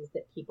reasons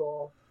that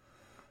people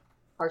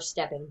are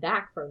stepping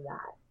back from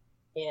that.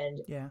 And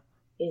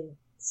in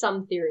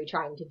some theory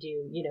trying to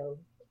do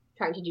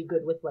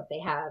good with what they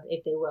have,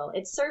 if they will.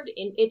 It served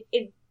in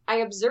it I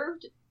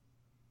observed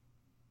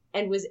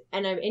and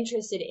I'm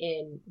interested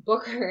in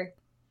Booker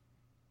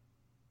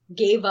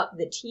gave up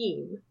the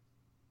team,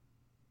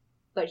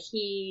 but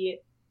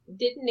he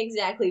didn't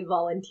exactly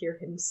volunteer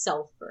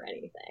himself for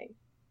anything.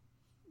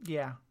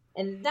 Yeah.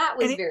 And that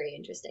was very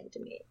interesting to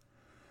me.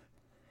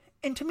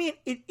 And to me,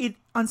 it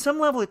on some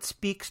level, it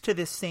speaks to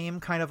this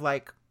same kind of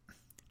like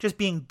just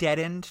being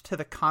deadened to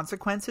the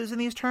consequences in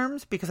these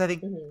terms, because I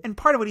think, and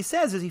part of what he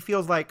says is he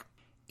feels like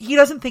he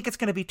doesn't think it's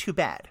going to be too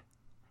bad,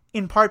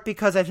 in part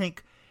because I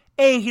think,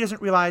 he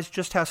doesn't realize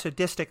just how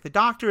sadistic the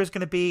doctor is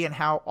going to be and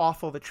how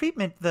awful the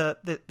treatment,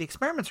 the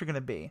experiments are going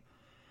to be.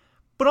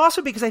 But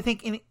also because I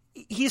think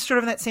he's sort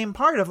of in that same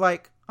part of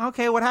like,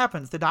 okay, what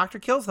happens? The doctor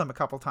kills them a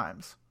couple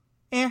times.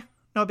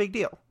 No big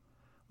deal.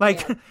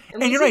 Like,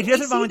 and you're right, he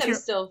doesn't volunteer.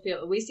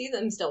 We see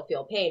them still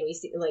feel pain. We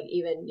see, like,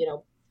 even,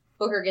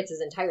 Booker gets his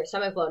entire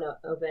stomach blown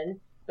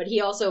open, but he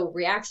also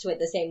reacts to it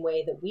the same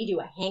way that we do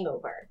a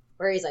hangover,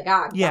 where he's like,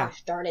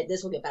 gosh darn it,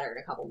 this will get better in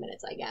a couple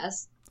minutes, I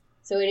guess.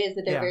 So it is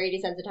that they're very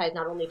desensitized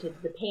not only to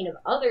the pain of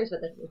others,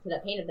 but to the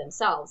pain of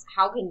themselves.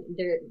 And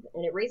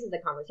it raises the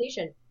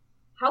conversation,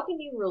 how can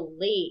you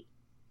relate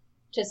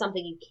to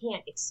something you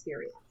can't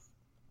experience?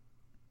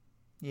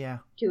 Yeah.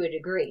 To a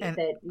degree. And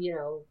that,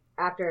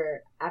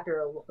 after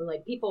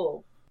like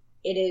people,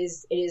 it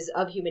is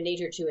of human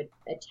nature to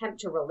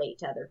attempt to relate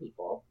to other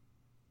people.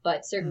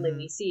 But certainly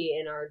we see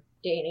in our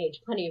day and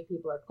age, plenty of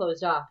people are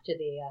closed off to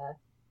the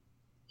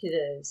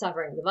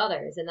sufferings of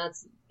others. And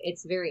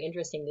it's very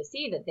interesting to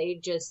see that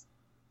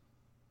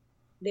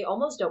they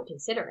almost don't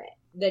consider it.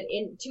 That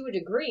to a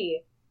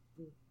degree,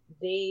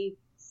 they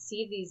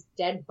see these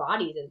dead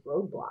bodies as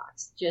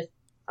roadblocks. Just,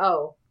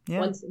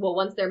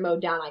 once they're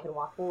mowed down, I can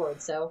walk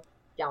forward. So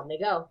down they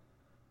go.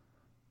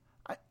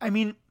 I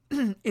mean,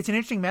 it's an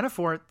interesting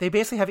metaphor. They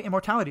basically have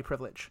immortality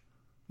privilege.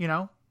 You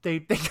know, they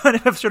kind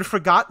of have sort of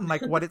forgotten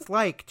like what it's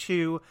like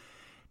to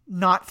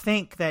not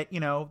think that,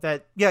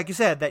 like you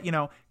said, that,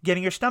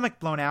 getting your stomach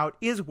blown out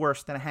is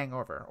worse than a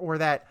hangover, or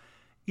that,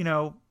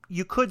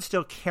 you could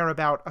still care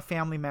about a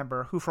family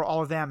member who for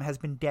all of them has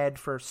been dead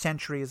for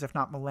centuries, if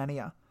not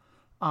millennia.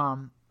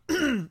 I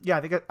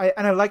think I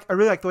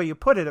really like the way you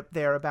put it up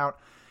there about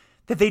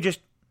that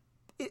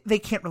they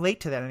can't relate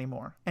to that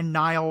anymore. And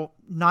Nile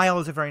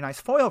is a very nice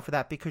foil for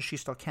that because she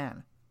still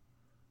can.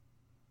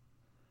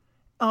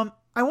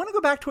 I want to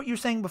go back to what you were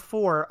saying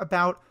before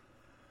about,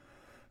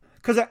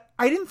 because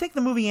I didn't think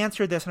the movie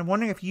answered this, and I'm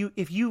wondering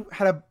if you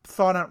had a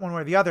thought on it one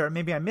way or the other, or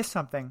maybe I missed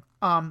something.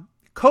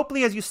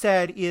 Copley, as you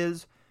said,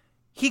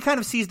 he kind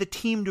of sees the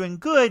team doing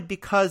good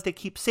because they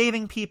keep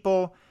saving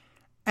people,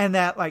 and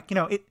that, like,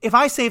 if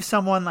I save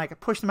someone, like I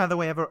push them out of the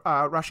way of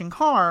a rushing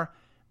car,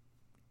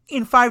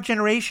 in 5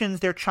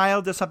 generations their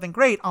child does something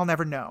great, I'll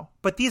never know.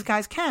 But these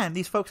folks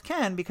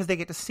can, because they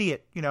get to see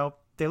it.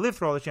 They live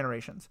through all those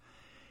generations.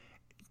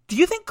 Do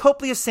you think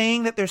Copley is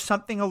saying that there's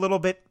something a little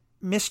bit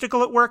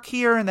mystical at work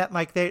here, and that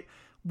like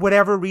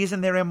whatever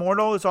reason they're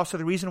immortal is also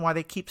the reason why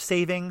they keep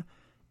saving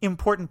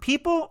important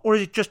people? Or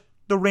is it just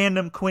the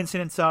random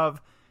coincidence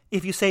of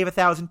if you save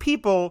 1,000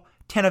 people,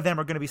 10 of them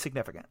are going to be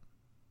significant?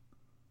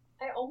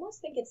 I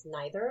almost think it's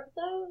neither of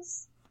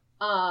those.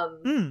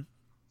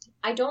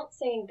 I don't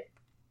think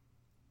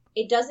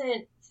it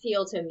doesn't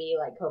feel to me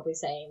like Copley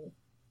saying,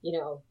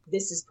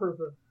 this is proof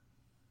of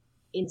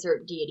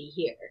insert deity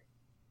here.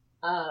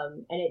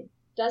 And it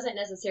doesn't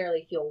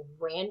necessarily feel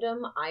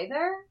random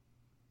either.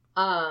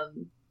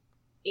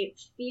 It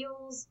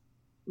feels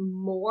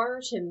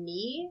more to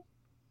me,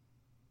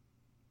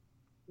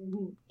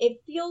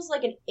 it feels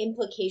like an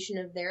implication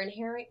of their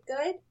inherent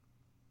good.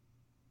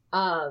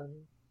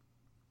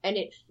 And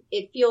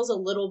it feels a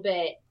little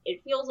bit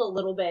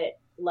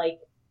like,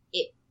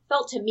 it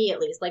felt to me at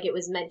least like it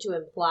was meant to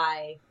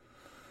imply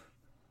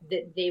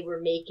that they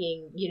were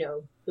making,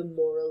 the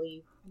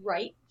morally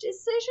right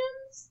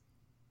decisions.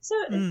 So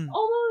it's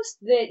almost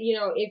that,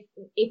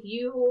 if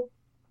you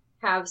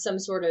have some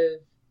sort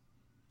of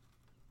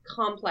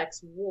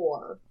complex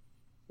war,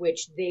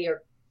 which they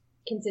are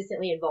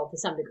consistently involved to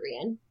some degree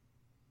in,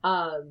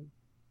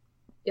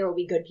 there will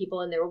be good people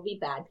and there will be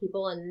bad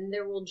people and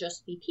there will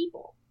just be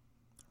people.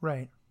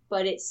 Right.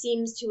 But it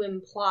seems to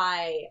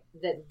imply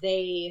that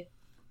they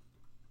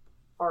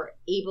are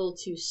able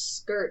to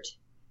skirt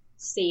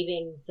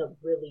saving the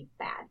really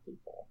bad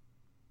people.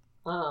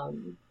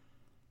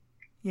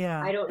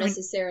 Yeah. I don't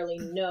necessarily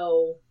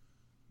know,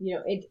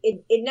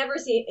 it never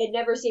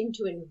seemed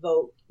to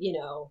invoke,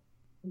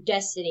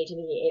 destiny to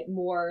me. It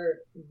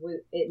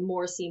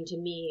more seemed to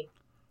me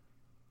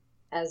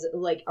as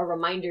like a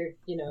reminder,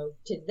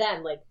 to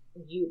them, like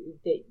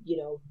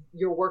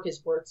your work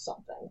is worth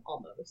something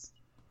almost.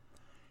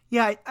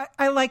 Yeah,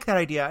 I like that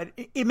idea.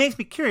 It makes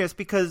me curious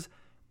because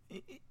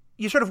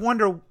you sort of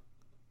wonder,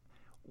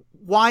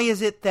 why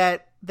is it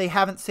that they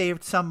haven't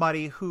saved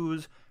somebody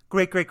whose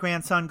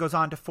great-great-grandson goes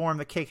on to form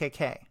the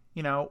KKK,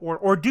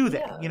 or do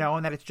they,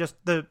 and that it's just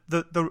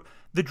the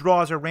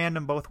draws are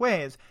random both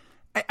ways.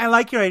 I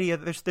like your idea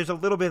that there's a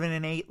little bit of an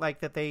innate, like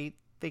that they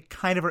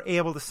kind of are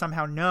able to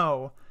somehow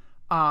know,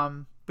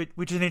 but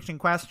which is an interesting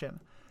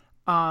question.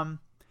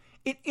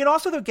 It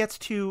also, though, gets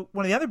to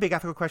one of the other big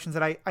ethical questions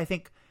that I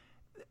think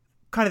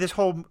kind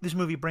of this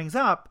movie brings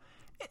up,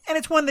 and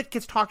it's one that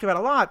gets talked about a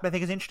lot, but I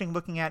think is interesting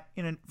looking at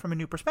from a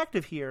new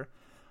perspective here.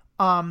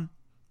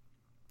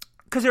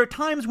 Because there are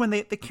times when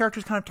the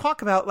characters kind of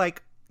talk about,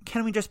 like,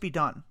 can we just be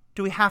done?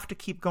 Do we have to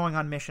keep going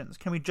on missions?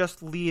 Can we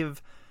just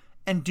leave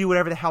and do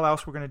whatever the hell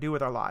else we're going to do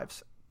with our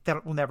lives?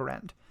 That will never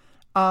end.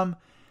 And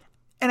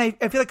I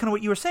feel like kind of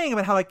what you were saying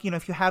about how, like,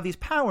 if you have these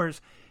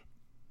powers,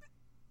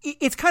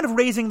 it's kind of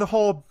raising the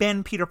whole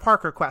Ben Peter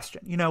Parker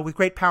question. With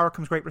great power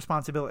comes great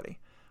responsibility.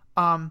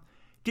 Do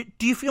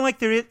you feel like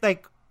there is,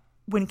 like,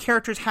 when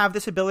characters have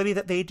this ability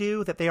that they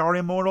do, that they are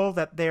immortal,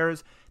 that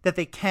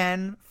they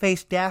can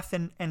face death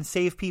and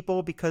save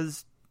people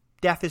because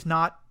death is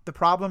not the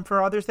problem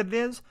for others that it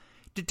is?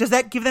 Does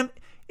that give them?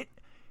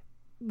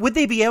 Would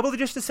they be able to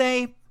just to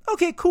say,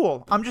 okay,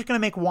 cool, I'm just going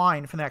to make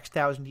wine for the next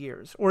 1,000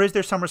 years, or is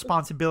there some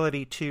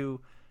responsibility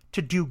to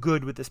do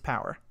good with this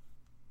power?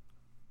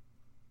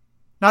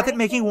 Not that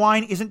making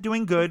wine isn't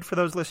doing good for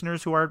those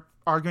listeners who are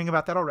arguing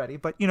about that already,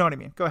 but you know what I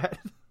mean. Go ahead.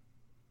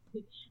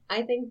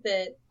 I think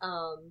that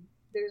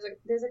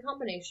there's a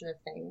combination of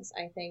things.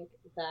 I think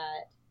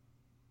that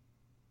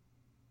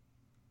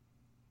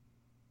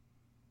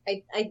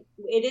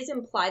it is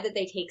implied that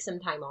they take some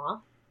time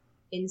off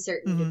in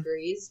certain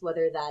degrees,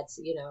 whether that's,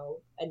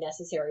 a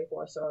necessary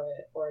force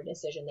or a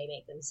decision they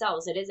make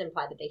themselves. It is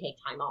implied that they take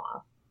time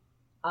off,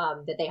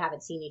 that they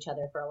haven't seen each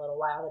other for a little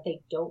while, that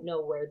they don't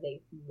know where the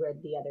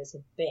others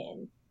have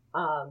been.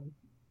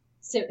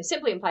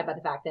 simply implied by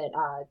the fact that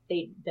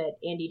that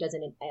Andy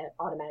doesn't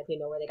automatically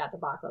know where they got the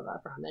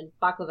baklava from, and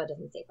baklava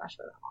doesn't stay fresh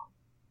for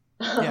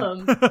that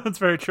long. Yeah, that's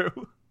very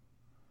true.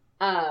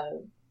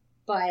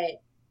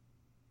 But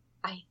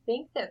I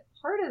think that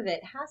part of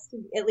it has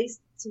to, at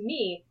least to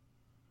me,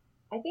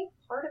 I think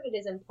part of it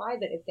is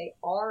implied that if they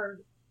are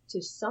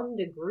to some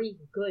degree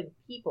good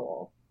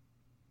people,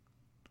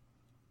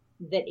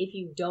 that if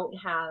you don't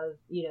have,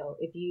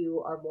 if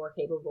you are more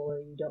capable or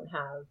you don't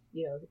have,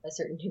 a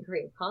certain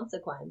degree of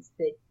consequence,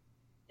 that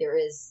there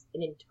is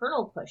an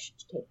internal push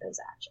to take those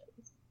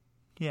actions.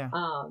 Yeah.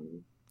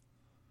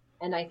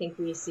 And I think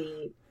we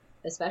see,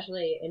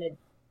 especially in a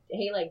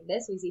day like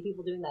this, we see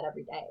people doing that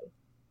every day.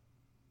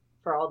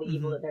 For all the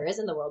evil that there is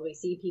in the world, we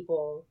see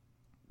people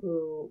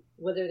who,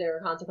 whether there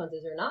are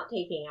consequences or not,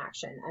 taking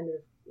action.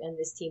 And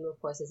this team, of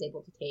course, is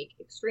able to take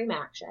extreme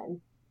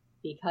action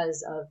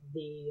because of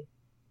the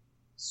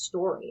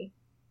story.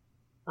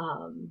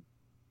 I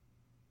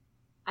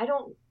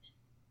don't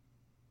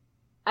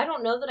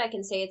know that I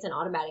can say it's an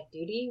automatic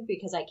duty,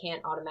 because I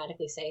can't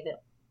automatically say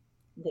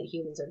that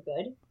humans are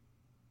good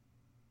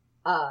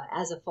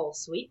as a full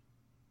sweep.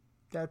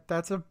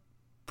 That's a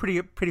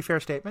pretty fair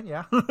statement,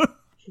 yeah.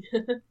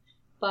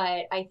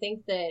 But I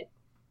think that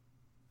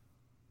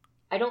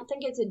I don't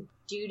think it's a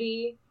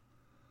duty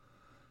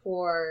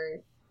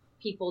for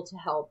people to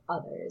help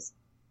others.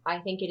 I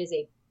think it is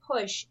a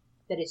push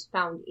that is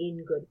found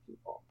in good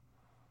people.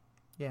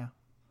 Yeah.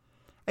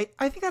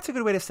 I think that's a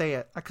good way to say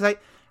it, because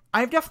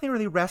I've definitely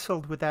really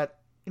wrestled with that,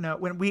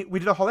 when we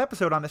did a whole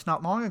episode on this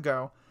not long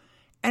ago,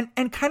 and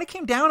kind of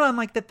came down on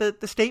like that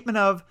the statement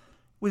of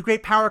with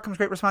great power comes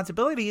great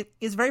responsibility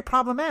is very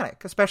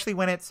problematic, especially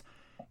when it's,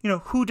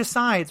 who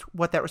decides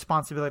what that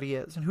responsibility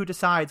is and who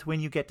decides when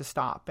you get to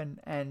stop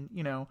and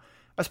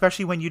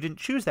especially when you didn't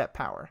choose that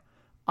power.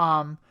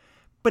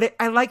 But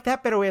I like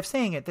that better way of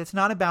saying it. That's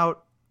not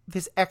about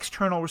this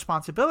external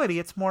responsibility.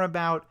 It's more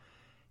about,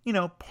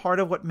 part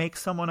of what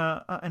makes someone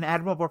an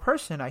admirable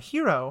person, a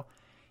hero,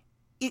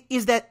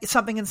 is that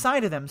something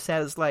inside of them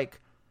says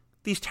like,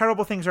 these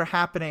terrible things are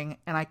happening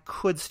and I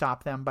could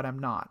stop them, but I'm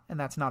not. And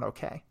that's not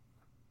okay.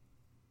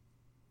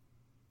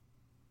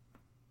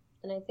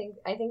 And I think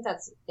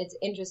it's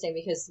interesting,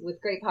 because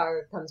with great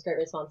power comes great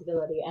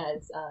responsibility.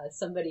 As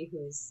somebody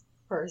whose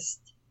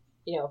first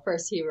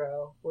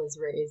hero was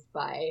raised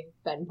by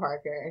Ben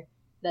Parker,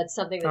 that's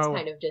something that's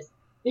kind of just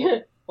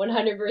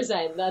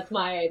 100%. That's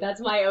my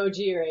OG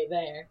right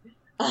there.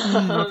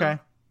 Okay.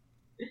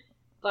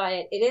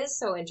 But it is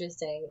so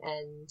interesting,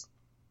 and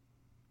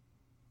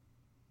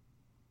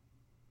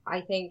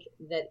I think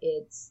that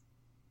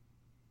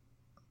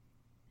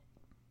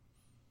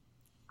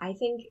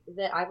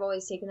I've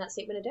always taken that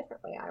statement a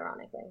different way,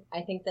 ironically.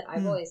 I think that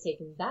I've always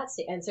taken that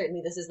statement, and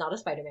certainly this is not a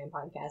Spider-Man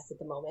podcast at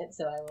the moment,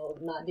 so I will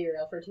not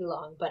derail for too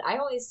long, but I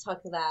always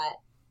took that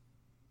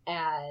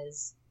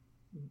as,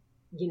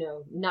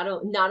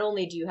 not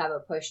only do you have a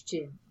push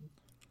to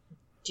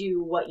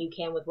do what you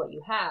can with what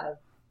you have,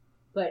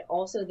 but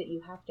also that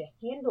you have to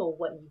handle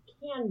what you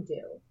can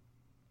do.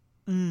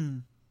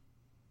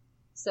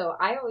 So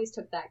I always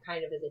took that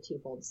kind of as a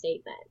twofold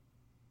statement.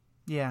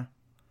 Yeah.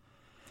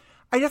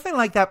 I definitely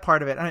like that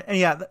part of it.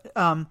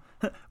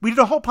 We did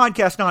a whole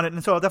podcast on it,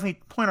 and so I'll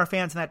definitely point our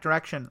fans in that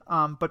direction.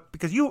 But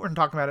because you weren't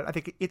talking about it, I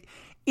think it's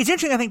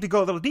interesting, I think, to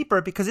go a little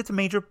deeper, because it's a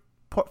major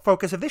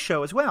focus of this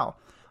show as well.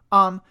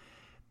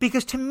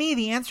 Because to me,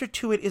 the answer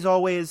to it is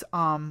always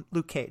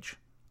Luke Cage.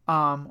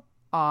 And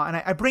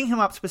I bring him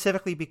up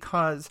specifically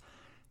because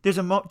there's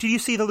did you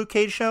see the Luke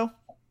Cage show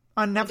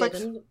on Netflix? I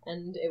didn't,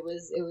 and it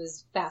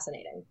was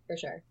fascinating, for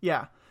sure.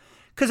 Yeah.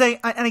 Because I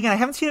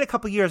haven't seen it in a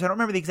couple of years. I don't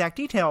remember the exact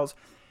details.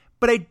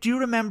 But I do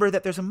remember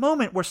that there's a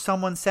moment where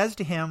someone says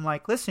to him,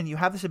 like, listen, you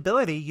have this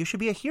ability. You should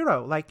be a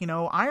hero, like,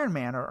 Iron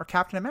Man or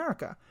Captain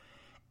America.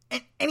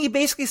 And he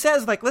basically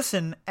says, like,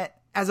 listen,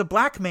 as a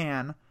black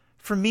man,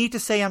 for me to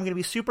say I'm going to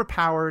be super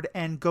powered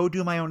and go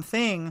do my own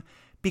thing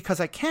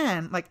because I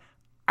can, like,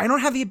 I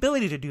don't have the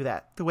ability to do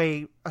that the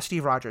way a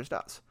Steve Rogers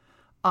does.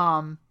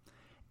 And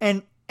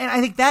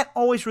I think that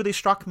always really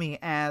struck me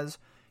as,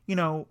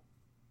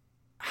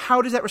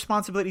 how does that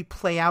responsibility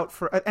play out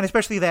and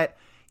especially that,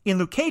 in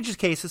Luke Cage's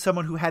case, is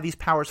someone who had these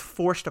powers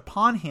forced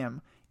upon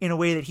him in a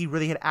way that he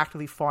really had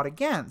actively fought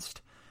against.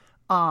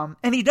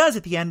 And he does,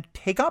 at the end,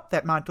 take up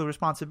that mental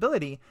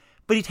responsibility,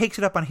 but he takes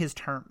it up on his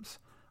terms.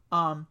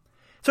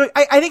 So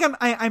I think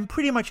I'm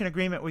pretty much in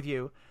agreement with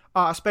you,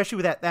 especially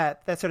with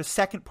that sort of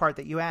second part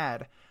that you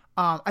add.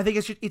 I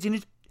think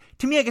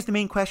to me, I guess the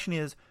main question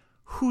is,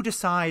 who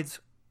decides?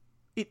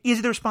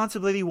 Is the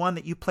responsibility one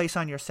that you place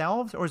on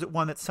yourselves, or is it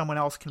one that someone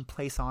else can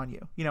place on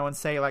you? And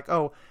say like,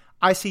 oh,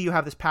 I see you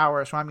have this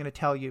power, so I'm going to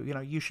tell you,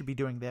 you should be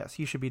doing this,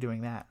 you should be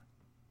doing that.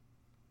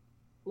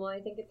 Well,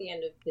 I think at the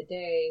end of the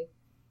day,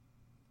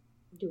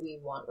 do we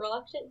want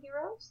reluctant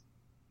heroes?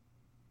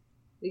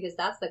 Because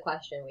that's the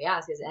question we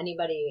ask, is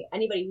anybody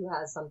who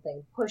has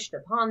something pushed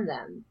upon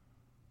them,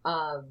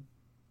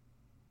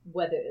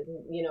 whether,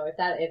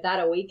 if that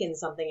awakens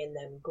something in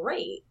them,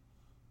 great.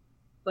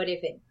 But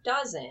if it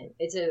doesn't,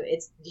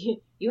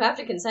 you have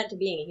to consent to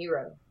being a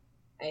hero.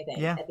 I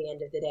think at the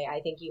end of the day, I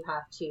think you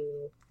have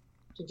to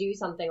do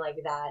something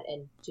like that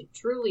and to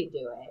truly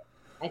do it.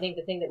 I think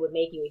the thing that would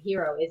make you a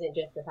hero isn't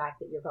just the fact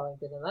that you're going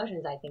through the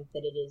motions. I think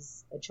that it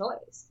is a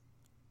choice.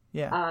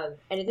 Yeah.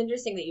 And it's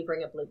interesting that you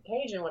bring up Luke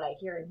Cage, and what I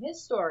hear in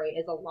his story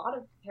is a lot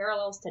of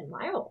parallels to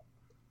Niall.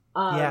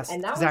 Yes,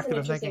 and that exactly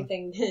was an interesting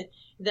thing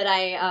that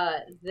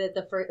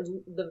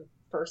the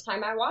first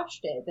time I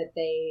watched it, that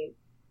they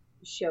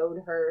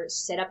showed her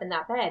sit up in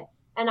that bed,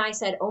 and I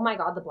said, "Oh my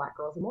God, the black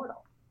girl's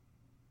immortal."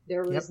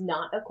 There was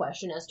not a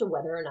question as to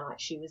whether or not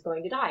she was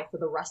going to die. For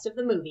the rest of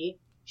the movie,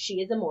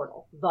 she is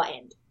immortal. The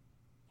end.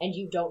 And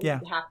you don't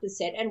have to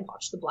sit and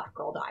watch the black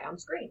girl die on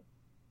screen.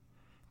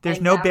 There's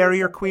no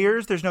barrier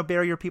queers. There's no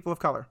barrier people of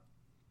color.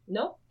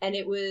 Nope. And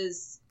it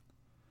was...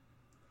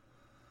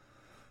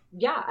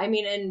 Yeah, I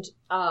mean, and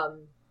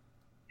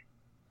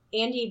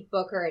Andy,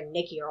 Booker, and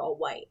Nikki are all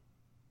white.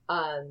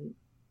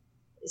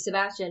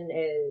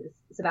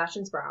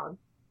 Sebastian's brown.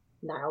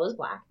 Niall is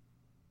black.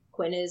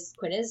 Quinn is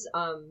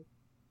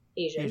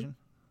Asian.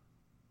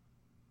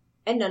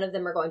 And none of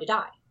them are going to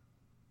die.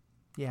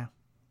 Yeah,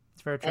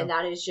 it's very true. And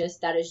that is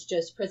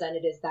just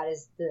presented as that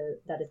is the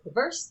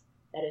verse,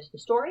 that is the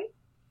story.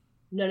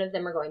 None of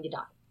them are going to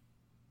die.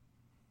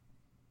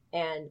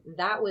 And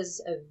that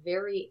was a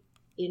very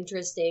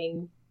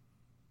interesting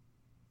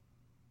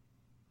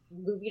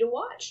movie to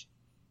watch.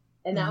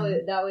 And that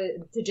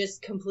was to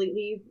just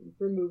completely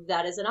remove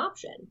that as an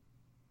option.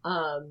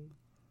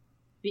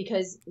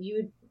 Because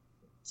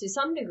to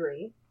some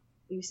degree,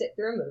 you sit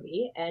through a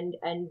movie and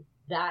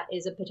that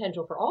is a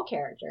potential for all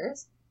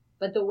characters.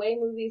 But the way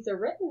movies are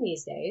written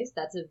these days,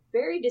 that's a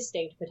very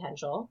distinct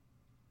potential.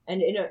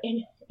 And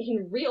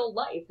in real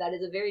life, that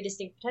is a very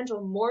distinct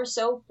potential, more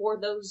so for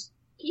those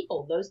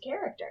people, those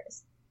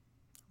characters.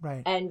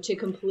 Right. And to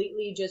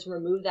completely just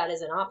remove that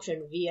as an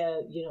option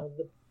via,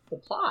 the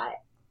plot.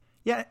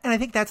 Yeah, and I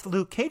think that's the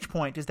Luke Cage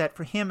point, is that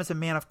for him as a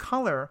man of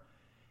color,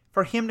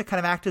 for him to kind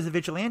of act as a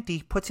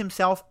vigilante puts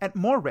himself at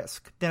more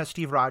risk than a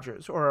Steve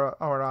Rogers or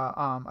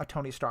a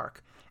Tony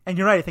Stark. And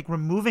you're right, I think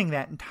removing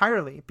that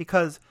entirely,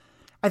 because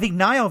I think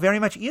Niall very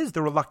much is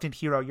the reluctant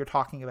hero you're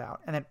talking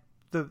about. And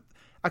that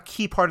a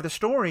key part of the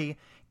story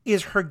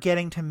is her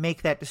getting to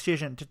make that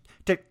decision,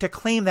 to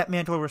claim that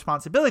mantle of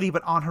responsibility,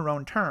 but on her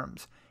own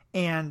terms.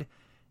 And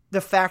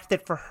the fact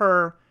that for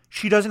her,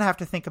 she doesn't have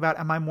to think about,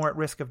 am I more at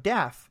risk of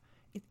death?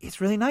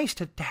 It's really nice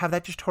to have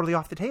that just totally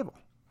off the table.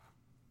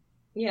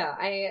 Yeah,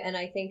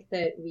 I think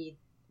that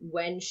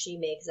when she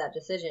makes that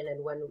decision,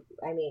 and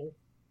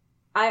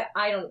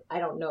I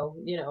don't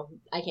know,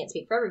 I can't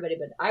speak for everybody,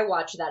 but I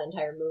watched that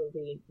entire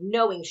movie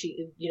knowing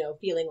she,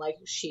 feeling like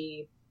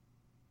she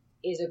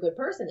is a good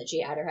person, that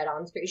she had her head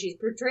on screen. She's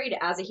portrayed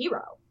as a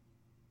hero.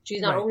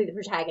 She's not only the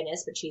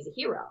protagonist, but she's a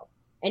hero,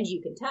 and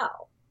you can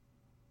tell.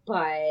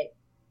 But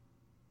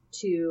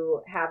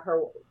to have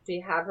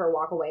her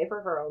walk away for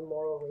her own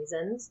moral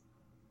reasons,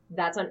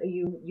 that's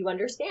you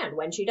understand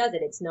when she does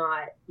it. It's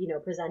not,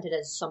 presented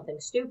as something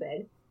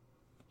stupid.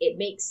 It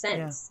makes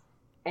sense.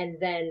 Yeah. And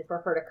then for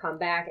her to come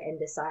back and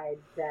decide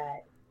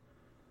that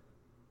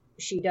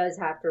she does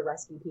have to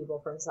rescue people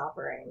from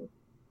suffering,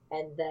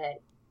 and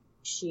that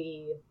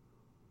she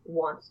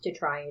wants to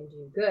try and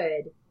do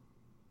good.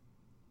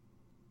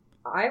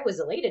 I was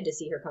elated to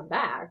see her come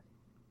back,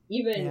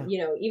 even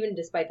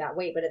despite that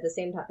weight. But at the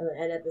same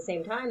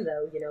time,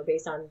 though,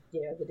 based on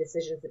the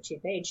decisions that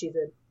she's made, she's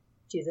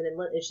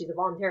a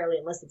voluntarily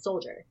enlisted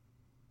soldier.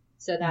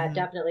 So that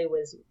definitely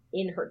was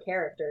in her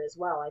character as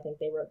well. I think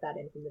they wrote that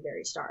in from the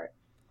very start.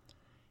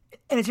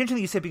 And it's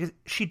interesting you said, because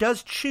she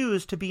does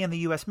choose to be in the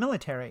U.S.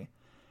 military.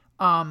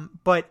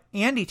 But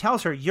Andy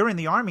tells her, you're in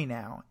the Army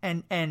now.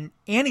 And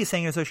Andy's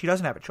saying as though she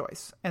doesn't have a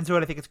choice. And so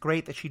I think it's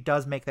great that she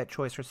does make that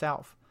choice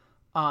herself.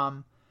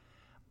 I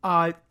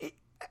want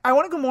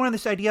to go more on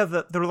this idea of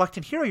the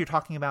reluctant hero you're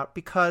talking about,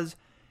 because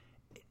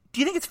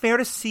do you think it's fair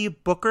to see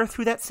Booker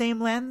through that same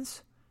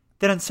lens?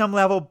 That on some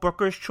level,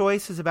 Booker's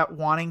choice is about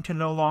wanting to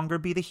no longer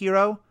be the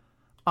hero,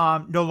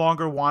 no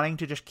longer wanting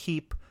to just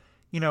keep,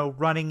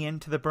 running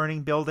into the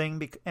burning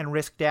building and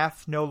risk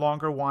death, no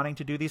longer wanting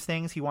to do these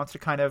things. He wants to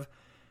kind of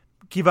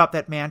give up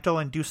that mantle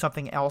and do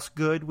something else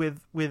good with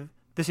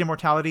this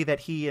immortality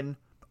that he and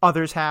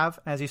others have.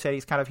 As you said,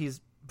 he's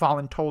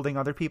voluntolding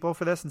other people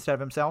for this instead of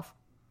himself.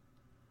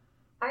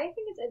 I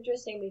think it's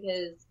interesting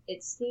because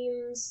it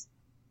seems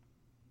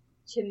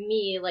to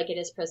me like it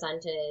is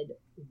presented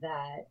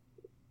that,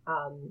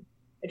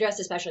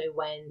 addressed especially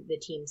when the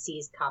team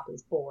sees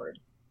Copley's board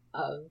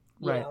of,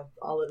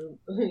 all of them,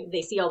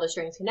 they see all the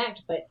strings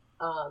connect, but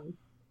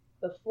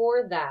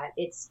before that,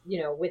 it's,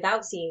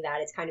 without seeing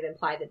that, it's kind of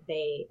implied that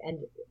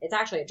and it's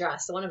actually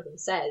addressed. So one of them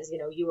says,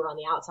 you were on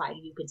the outside,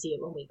 you could see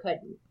it when we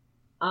couldn't.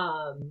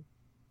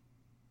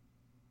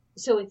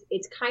 So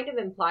it's kind of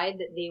implied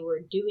that they were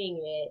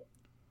doing it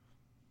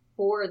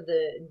for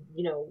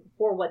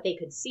for what they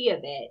could see of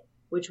it,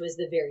 which was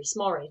the very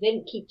small range. They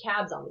didn't keep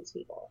tabs on these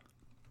people.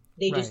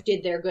 They just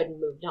did their good and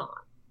moved on.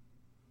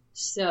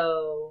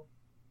 So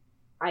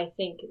I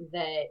think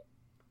that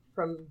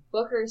from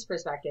Booker's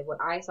perspective,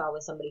 what I saw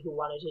was somebody who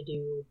wanted to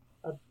do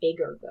a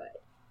bigger good,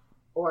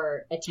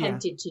 or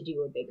attempted to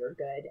do a bigger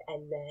good.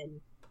 And then,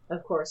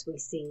 of course, we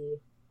see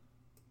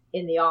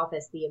in the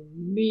office the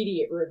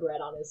immediate regret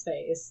on his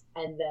face.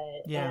 And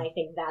then, and I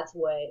think that's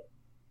what,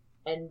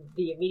 and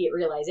the immediate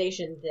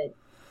realization that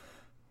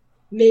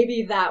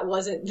maybe that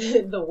wasn't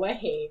the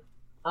way,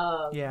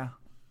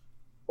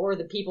 or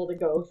the people to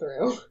go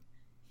through.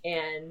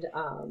 And,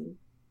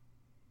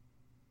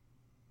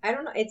 I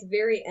don't know, it's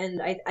very,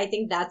 and I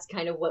think that's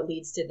kind of what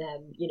leads to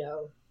them, you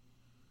know,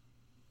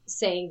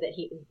 saying that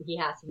he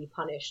has to be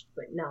punished,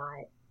 but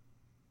not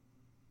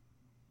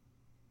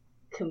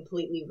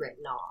completely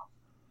written off.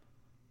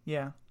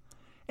 Yeah.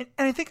 And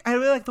I think I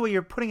really like the way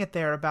you're putting it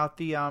there about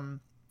the kind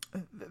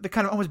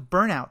of almost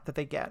burnout that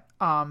they get,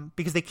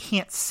 because they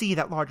can't see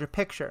that larger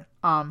picture.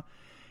 You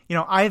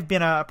know, I've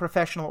been a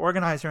professional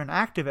organizer and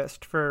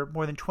activist for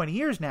more than 20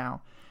 years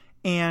now.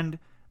 And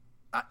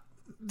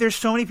there's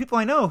so many people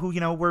I know who, you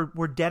know,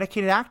 were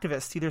dedicated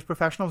activists, either as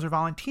professionals or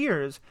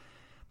volunteers.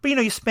 But, you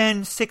know, you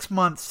spend 6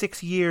 months,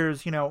 6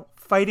 years, you know,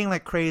 fighting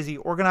like crazy,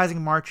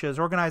 organizing marches,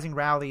 organizing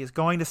rallies,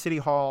 going to city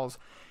halls.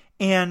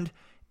 And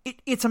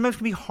it sometimes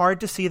can be hard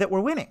to see that we're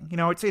winning. You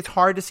know, it's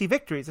hard to see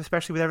victories,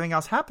 especially with everything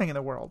else happening in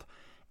the world.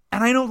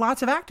 And I know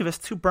lots of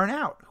activists who burn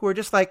out, who are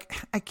just like,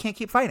 I can't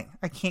keep fighting.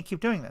 I can't keep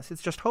doing this.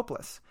 It's just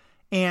hopeless.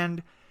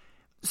 And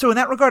so in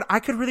that regard, I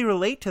could really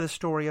relate to the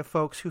story of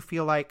folks who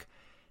feel like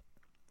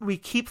we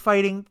keep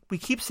fighting, we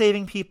keep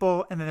saving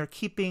people, and then they're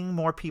keeping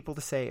more people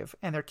to save.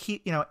 And you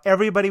know,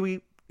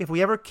 everybody, if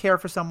we ever care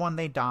for someone,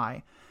 they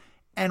die.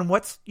 And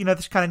what's, you know,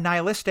 this kind of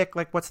nihilistic,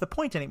 like, what's the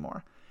point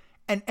anymore?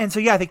 And so,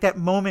 yeah, I think that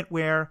moment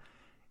where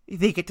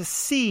they get to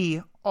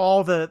see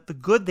all the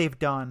good they've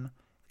done,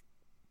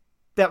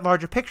 that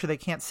larger picture they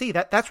can't see,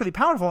 that's really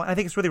powerful. And I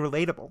think it's really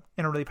relatable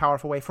in a really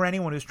powerful way for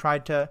anyone who's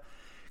tried to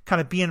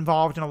kind of be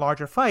involved in a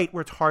larger fight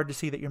where it's hard to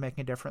see that you're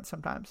making a difference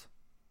sometimes.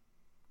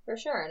 For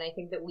sure. And I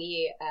think that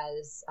we,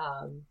 as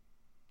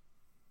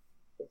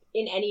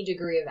in any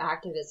degree of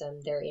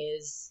activism, there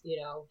is, you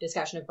know,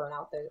 discussion of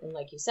burnout, and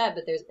like you said,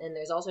 but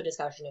there's also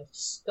discussion of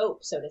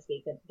scope, so to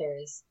speak, that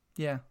there's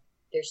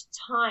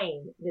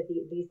time, that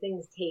these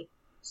things take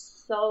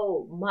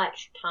so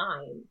much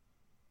time.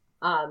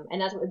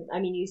 And that's what, I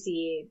mean, you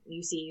see,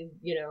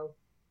 you know,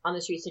 on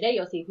the streets today,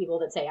 you'll see people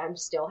that say, I'm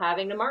still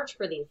having to march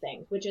for these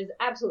things, which is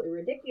absolutely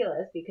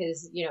ridiculous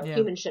because, you know,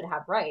 humans should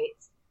have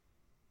rights.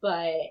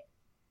 But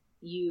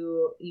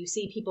you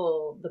see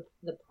people,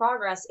 the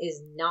progress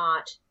is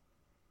not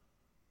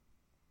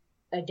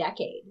a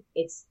decade.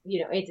 It's,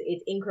 you know,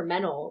 it's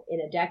incremental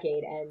in a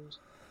decade, and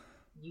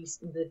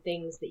the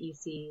things that you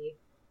see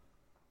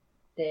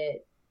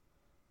that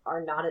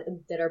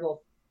are both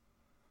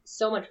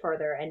so much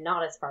further and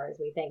not as far as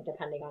we think,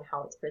 depending on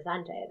how it's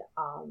presented.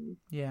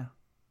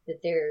 That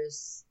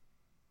there's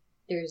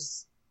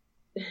there's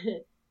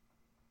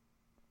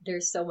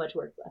so much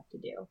work left to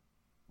do.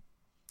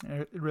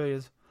 It really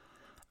is.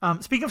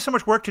 Speaking of so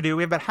much work to do,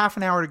 we have about half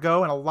an hour to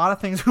go and a lot of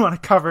things we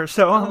want to cover.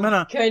 So I'm going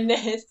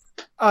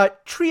to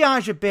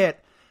triage a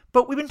bit.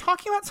 But we've been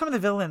talking about some of the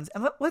villains,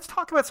 and let's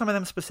talk about some of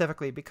them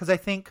specifically, because I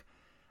think,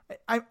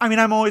 I mean,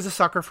 I'm always a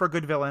sucker for a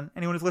good villain.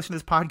 Anyone who's listened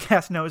to this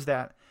podcast knows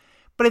that.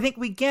 But I think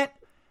we get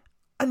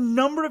a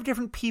number of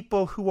different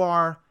people who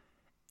are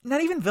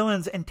not even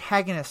villains,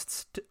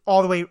 antagonists,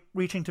 all the way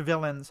reaching to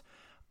villains,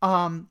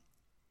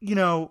 you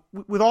know,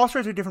 with all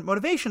sorts of different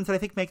motivations that I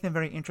think make them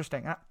very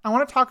interesting. I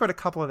want to talk about a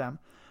couple of them.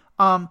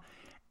 And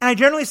I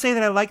generally say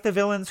that I like the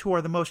villains who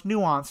are the most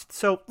nuanced.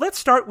 So let's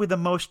start with the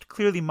most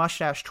clearly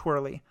mustache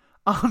twirly,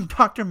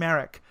 Dr.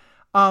 Merrick.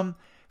 But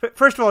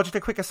first of all, just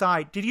a quick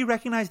aside. Did you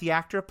recognize the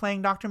actor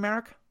playing Dr.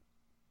 Merrick?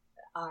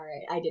 All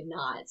right. I did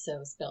not,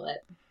 so spill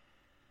it.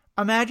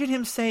 Imagine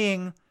him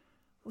saying,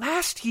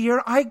 last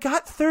year I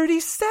got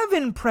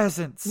 37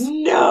 presents.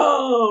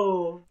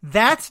 No!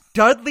 That's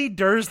Dudley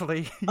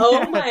Dursley.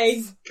 Oh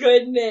my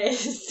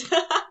goodness.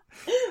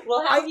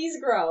 Well, how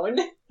he's grown.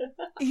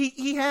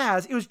 He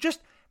has. It was just,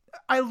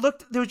 there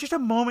was just a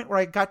moment where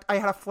I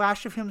had a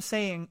flash of him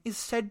saying, is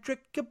Cedric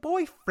your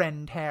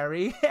boyfriend,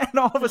 Harry? And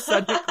all of a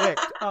sudden it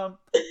clicked.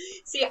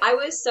 See, I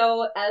was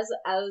so, as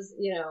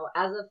you know,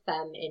 as a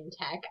femme in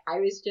tech,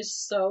 I was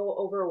just so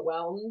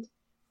overwhelmed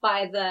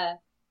by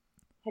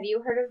have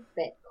you heard of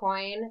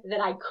Bitcoin?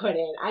 That I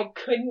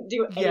couldn't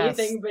do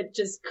anything but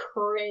just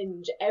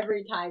cringe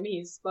every time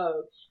he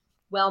spoke.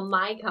 Well,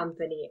 my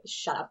company,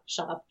 shut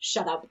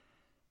up.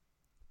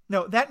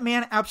 No, that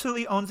man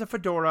absolutely owns a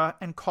fedora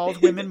and calls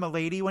women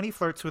milady when he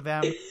flirts with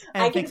them,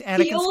 and thinks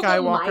Anakin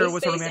Skywalker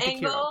was a romantic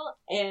hero.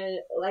 And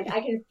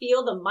I can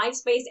feel the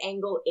MySpace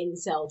angle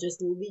incel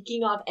just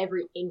leaking off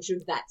every inch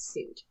of that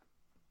suit.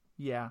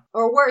 Yeah.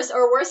 Or worse,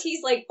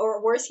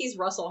 he's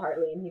Russell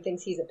Hartley and he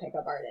thinks he's a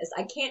pickup artist.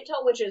 I can't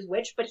tell which is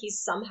which, but he's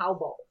somehow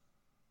both.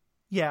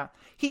 Yeah.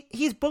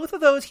 He's both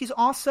of those. He's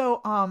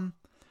also,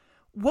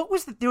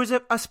 there was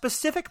a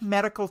specific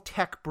medical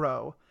tech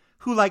bro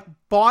who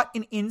bought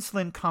an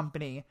insulin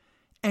company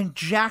and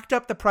jacked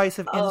up the price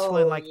of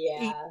insulin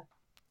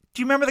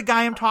Do you remember the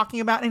guy I'm talking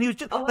about? And he was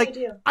just I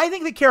do. I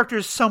think the character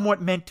is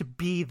somewhat meant to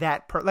be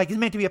that he's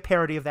meant to be a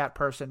parody of that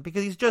person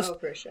because he's just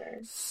for sure.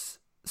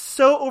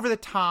 So over the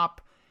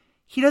top.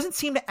 He doesn't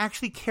seem to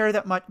actually care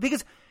that much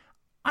because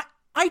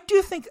I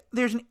do think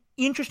there's an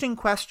interesting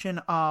question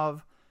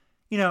of,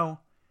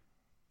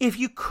 if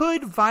you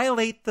could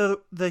violate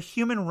the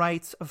human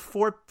rights of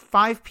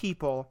 5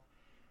 people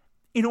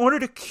in order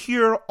to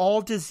cure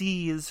all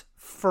disease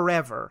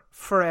forever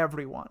for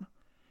everyone.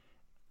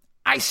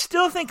 I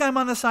still think I'm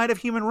on the side of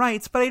human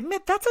rights, but I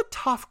admit that's a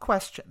tough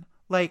question.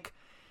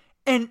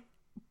 And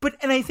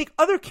I think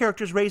other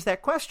characters raise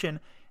that question.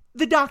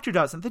 The Doctor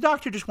doesn't. The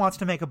Doctor just wants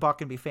to make a buck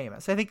and be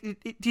famous. I think,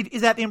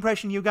 is that the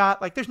impression you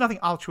got? There's nothing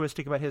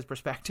altruistic about his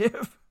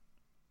perspective.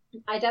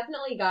 I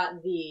definitely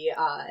got the,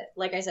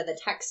 like I said, the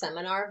tech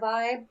seminar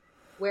vibe,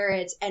 where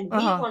it's, and we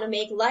want to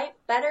make life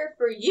better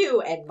for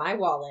you and my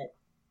wallet.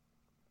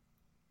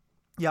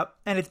 Yep,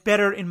 and it's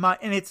better in my,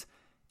 and it's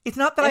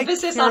not that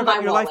Emphasis I care on about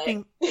my your wallet. life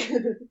being.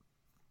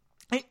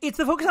 It's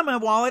the focus on my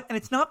wallet, and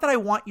it's not that I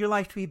want your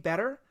life to be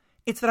better.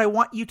 It's that I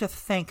want you to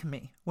thank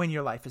me when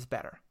your life is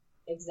better.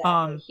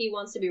 Exactly. He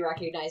wants to be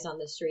recognized on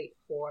the street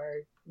for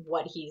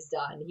what he's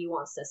done. He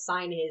wants to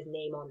sign his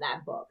name on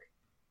that book.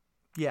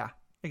 Yeah,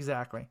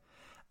 exactly.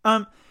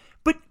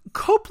 But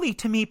Copley,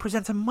 to me,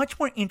 presents a much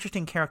more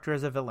interesting character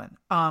as a villain.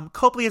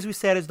 Copley, as we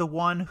said, is the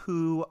one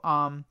who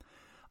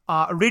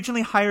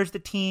originally hires the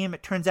team.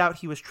 It turns out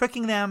he was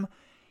tricking them.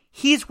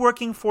 He's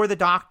working for the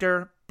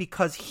Doctor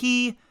because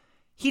he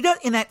does,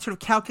 in that sort of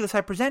calculus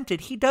I presented,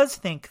 he does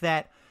think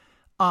that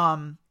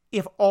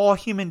if all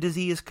human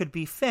disease could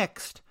be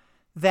fixed,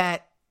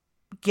 that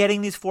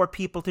getting these 4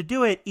 people to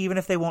do it, even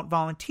if they won't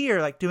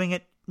volunteer, doing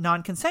it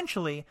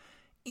non-consensually,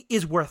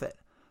 is worth it.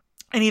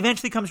 And he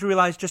eventually comes to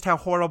realize just how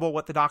horrible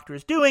what the Doctor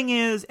is doing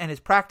is, and his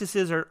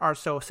practices are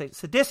so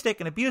sadistic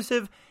and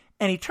abusive,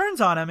 and he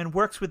turns on him and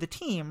works with the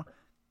team.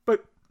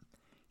 But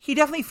he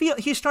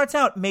definitely he starts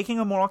out making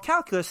a moral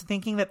calculus,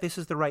 thinking that this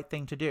is the right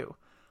thing to do.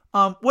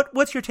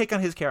 What's your take on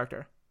his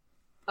character?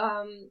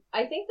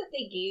 I think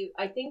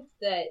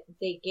that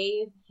they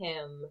gave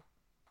him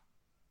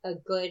a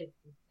good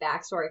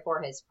backstory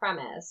for his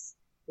premise,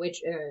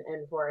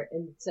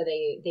 so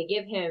they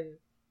give him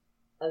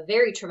a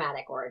very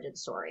traumatic origin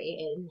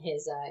story in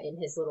his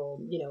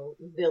little,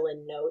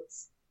 villain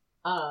notes,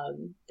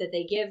 that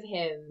they give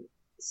him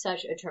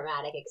such a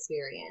traumatic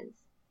experience.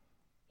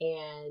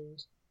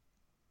 And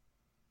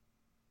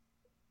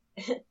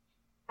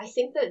I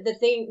think that the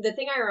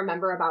thing I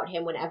remember about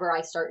him whenever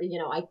I start,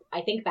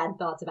 I think bad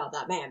thoughts about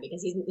that man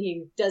because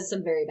he does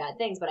some very bad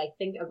things, but I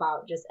think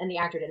about and the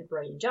actor did a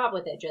brilliant job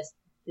with it, just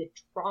the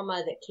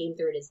trauma that came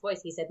through in his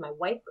voice. He said, my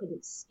wife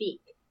couldn't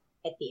speak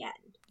at the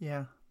end.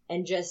 Yeah.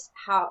 And just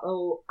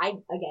how, I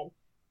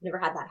never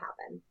had that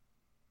happen.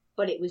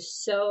 But it was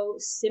so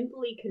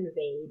simply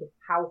conveyed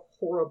how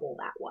horrible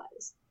that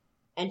was.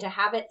 And to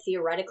have it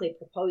theoretically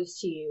proposed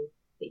to you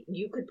that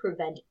you could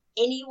prevent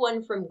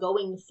anyone from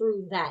going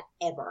through that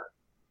ever.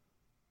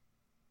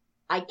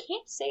 I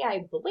can't say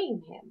I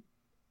blame him.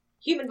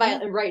 Human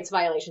rights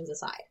violations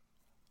aside.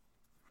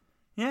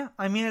 Yeah,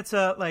 I mean, it's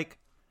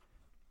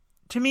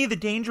to me, the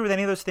danger with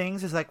any of those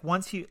things is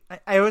once you,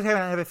 I always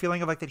have a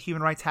feeling of that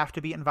human rights have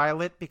to be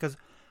inviolate because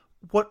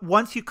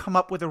once you come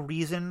up with a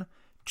reason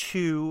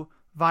to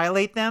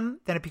violate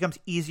them, then it becomes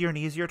easier and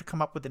easier to come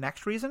up with the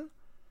next reason.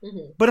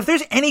 Mm-hmm. But if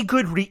there's any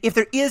if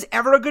there is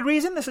ever a good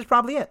reason, this is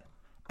probably it.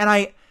 And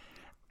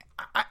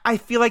I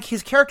feel like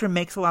his character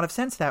makes a lot of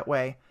sense that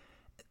way,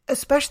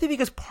 especially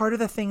because part of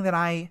what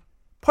I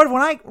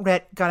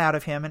got out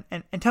of him,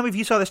 and tell me if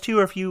you saw this too,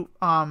 or if you,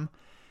 if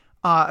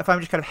I'm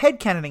just kind of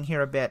headcanoning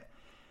here a bit,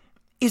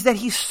 is that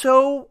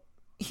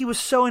he was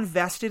so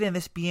invested in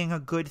this being a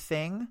good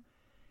thing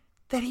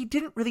that he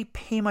didn't really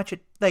pay much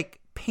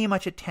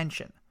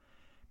attention.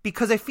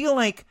 Because I feel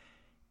like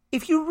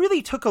if you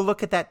really took a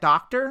look at that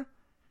Doctor,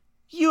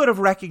 you would have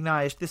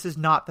recognized this is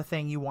not the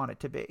thing you want it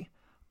to be.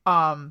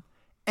 But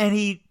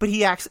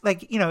he acts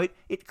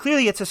it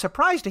clearly it's a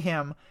surprise to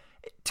him.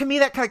 To me,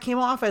 that kind of came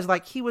off as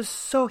he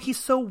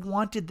so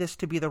wanted this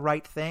to be the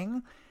right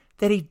thing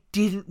that he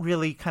didn't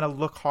really kind of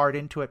look hard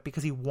into it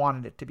because he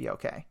wanted it to be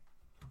okay.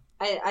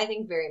 I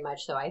think very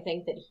much so. I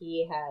think that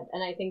he had,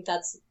 and I think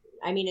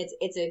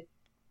it's a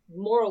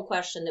moral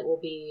question that will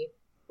be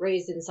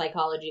raised in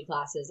psychology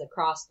classes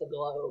across the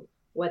globe,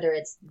 whether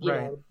it's,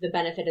 the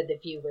benefit of the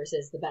few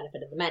versus the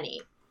benefit of the many.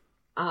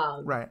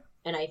 Right.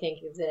 And I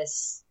think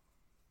this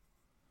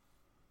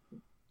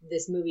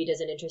movie does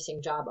an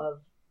interesting job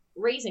of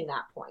raising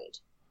that point,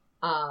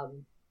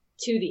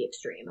 to the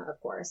extreme,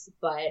 of course,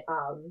 but,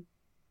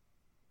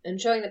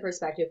 and showing the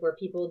perspective where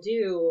people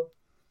do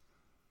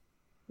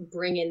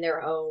bring in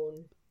their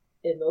own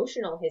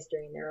emotional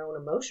history and their own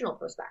emotional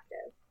perspective.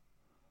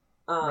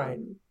 Right.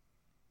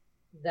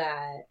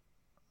 That,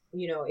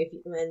 if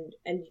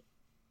and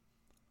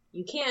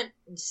you can't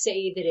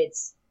say that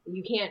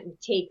you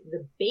can't take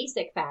the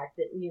basic fact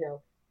that,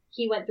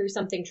 he went through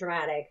something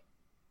traumatic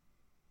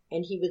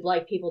and he would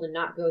like people to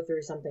not go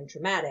through something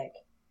traumatic.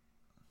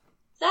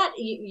 That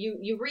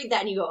you read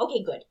that and you go,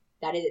 okay, good.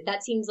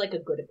 that seems like a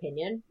good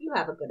opinion. You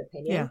have a good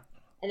opinion. Yeah.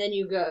 And then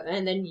you go,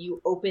 and then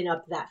you open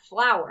up that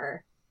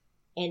flower,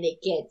 and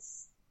it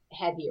gets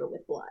heavier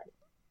with blood.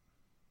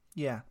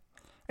 Yeah.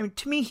 I mean,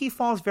 to me, he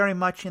falls very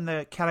much in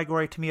the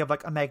category, to me, of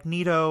like a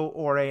Magneto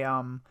or a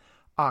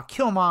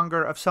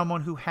Killmonger, of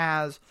someone who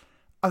has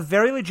a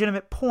very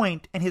legitimate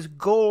point and his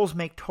goals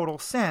make total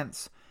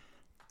sense.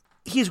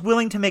 He's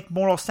willing to make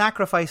moral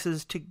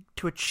sacrifices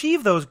to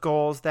achieve those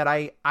goals that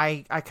I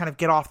kind of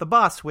get off the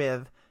bus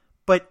with,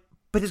 but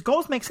his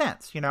goals make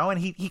sense, you know, and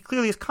he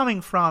clearly is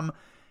coming from,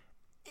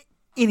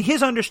 in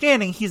his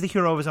understanding, he's the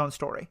hero of his own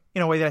story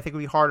in a way that I think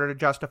would be harder to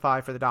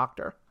justify for the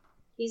Doctor.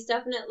 He's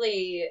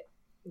definitely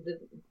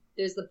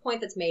there's the point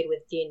that's made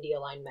with D&D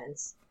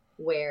alignments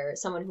where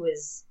someone who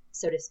is,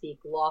 so to speak,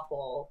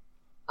 lawful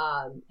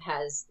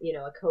has, you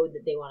know, a code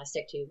that they want to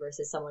stick to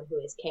versus someone who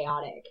is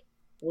chaotic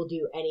will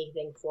do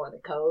anything for the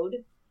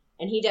code.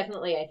 And he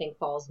definitely, I think,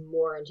 falls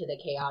more into the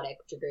chaotic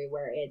degree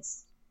where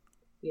it's,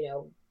 you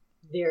know,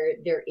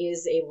 there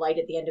is a light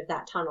at the end of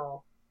that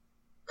tunnel.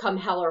 Come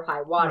hell or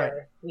high water,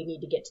 right. We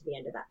need to get to the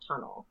end of that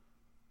tunnel.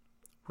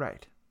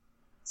 Right.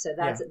 So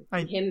that's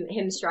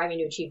him striving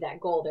to achieve that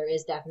goal. There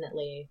is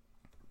definitely,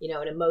 you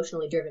know, an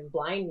emotionally driven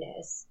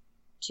blindness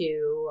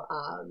to,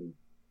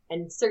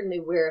 and certainly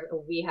where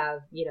we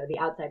have, you know, the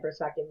outside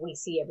perspective, we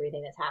see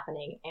everything that's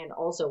happening and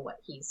also what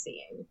he's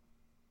seeing.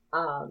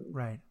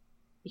 Right.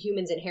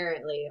 Humans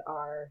inherently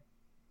are,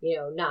 you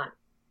know, not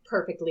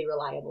perfectly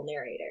reliable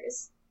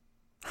narrators.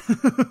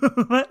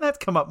 That's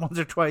come up once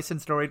or twice in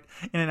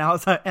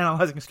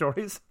analyzing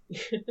stories.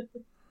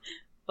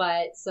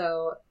 But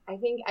so I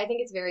think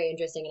it's very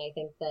interesting, and I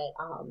think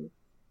that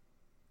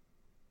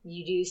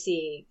you do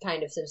see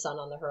kind of some sun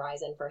on the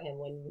horizon for him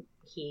when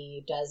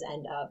he does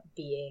end up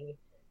being,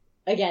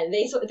 again,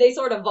 they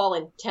sort of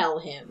volunteer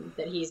him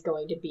that he's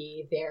going to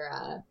be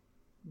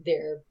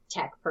their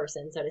tech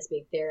person, so to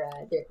speak, their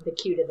the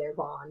cue to their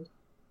bond.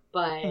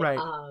 But right.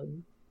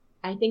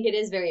 I think it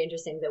is very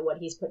interesting that what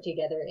he's put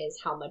together is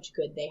how much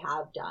good they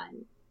have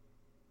done.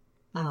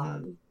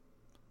 Mm-hmm.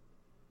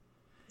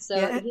 So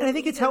yeah, and I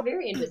think it's a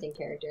very interesting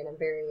character, and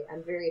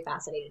I'm very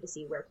fascinated to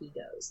see where he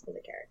goes as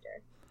a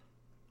character.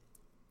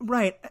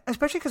 Right,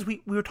 especially because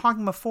we were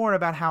talking before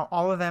about how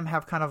all of them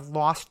have kind of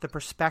lost the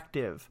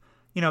perspective,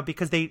 you know,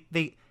 because they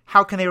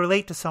how can they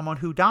relate to someone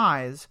who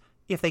dies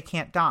if they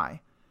can't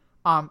die?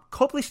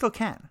 Copley still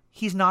can.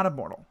 He's not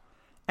immortal.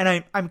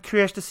 And I'm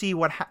curious to see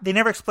they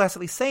never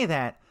explicitly say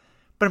that,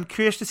 but I'm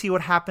curious to see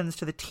what happens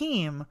to the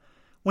team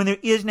when there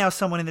is now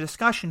someone in the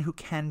discussion who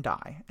can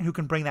die and who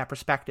can bring that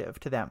perspective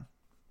to them.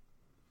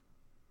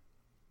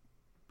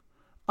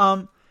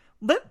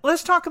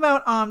 Let's talk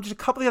about just a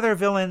couple of the other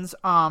villains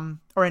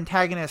or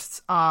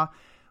antagonists.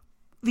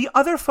 The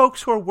other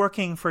folks who are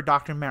working for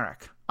Dr.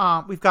 Merrick.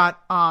 We've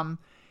got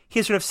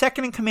his sort of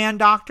second-in-command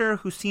doctor,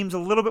 who seems a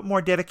little bit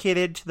more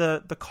dedicated to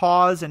the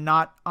cause and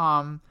not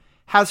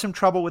has some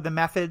trouble with the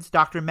methods,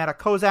 Dr. Meta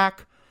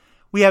Kozak.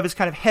 We have his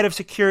kind of head of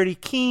security,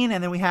 Keen,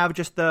 and then we have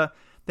just the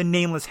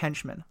nameless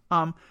henchman.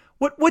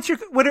 What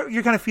are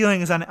your kind of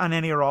feelings on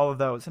any or all of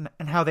those,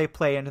 and how they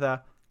play into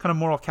the kind of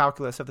moral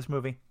calculus of this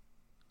movie?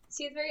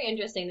 See, it's very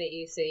interesting that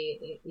you say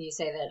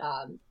that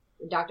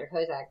Dr.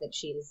 Kozak, that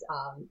she's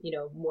you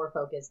know, more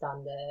focused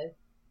on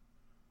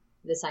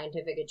the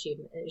scientific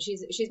achievement.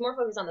 She's more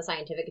focused on the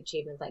scientific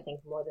achievements, I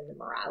think, more than the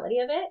morality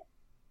of it.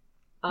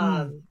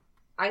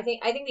 I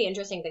think the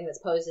interesting thing that's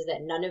posed is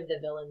that none of the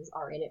villains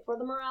are in it for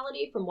the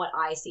morality, from what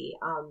I see.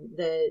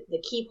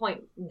 The key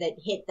point that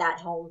hit that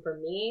home for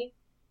me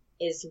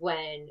is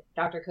when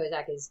Dr.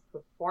 Kozak is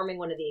performing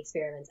one of the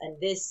experiments, and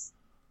this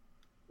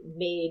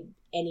made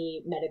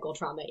any medical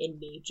trauma in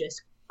me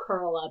just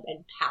curl up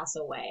and pass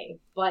away.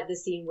 But the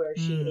scene where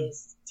she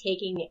is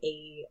taking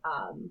a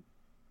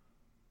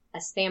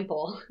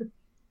sample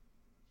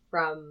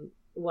from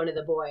one of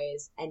the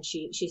boys, and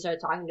she started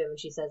talking to him, and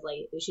she says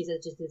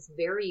just this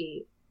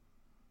very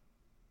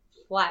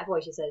flat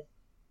voice, she says,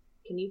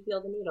 "Can you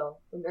feel the needle?"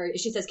 Or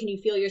she says, "Can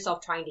you feel yourself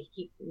trying to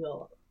heat?"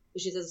 No,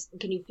 she says,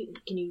 "Can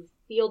you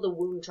feel the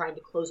wound trying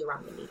to close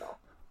around the needle?"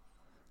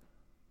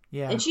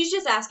 Yeah. And she's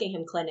just asking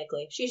him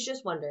clinically. She's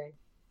just wondering.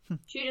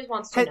 She just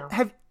wants to know.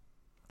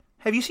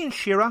 Have you seen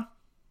She-Ra?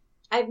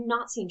 I've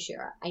not seen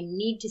She-Ra. I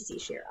need to see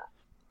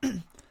She-Ra.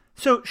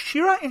 So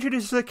She-Ra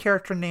introduces a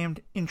character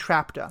named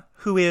Entrapta,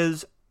 who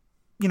is,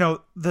 you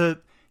know,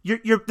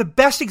 you're the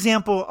best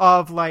example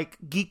of like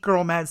geek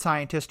girl mad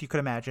scientist you could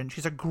imagine.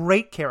 She's a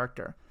great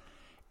character,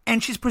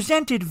 and she's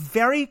presented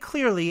very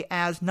clearly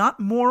as not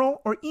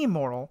moral or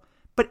immoral,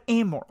 but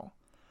amoral.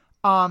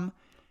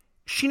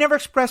 She never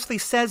expressly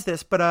says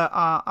this, but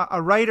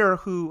a writer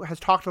who has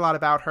talked a lot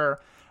about her,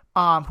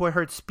 who I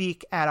heard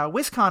speak at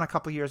WisCon a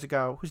couple years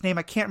ago, whose name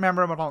I can't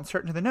remember, but I'll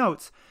insert into the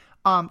notes,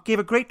 gave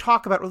a great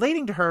talk about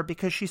relating to her,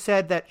 because she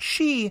said that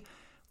she,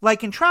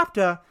 like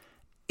Entrapta,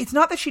 it's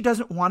not that she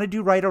doesn't want to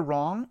do right or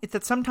wrong. It's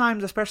that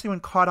sometimes, especially when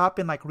caught up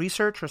in like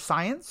research or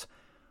science,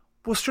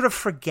 we'll sort of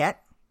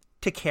forget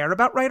to care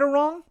about right or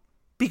wrong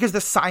because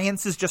the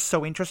science is just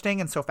so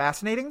interesting and so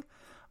fascinating.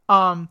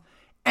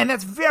 And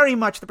that's very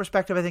much the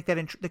perspective I think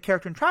that the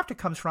character in Entrapta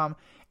comes from.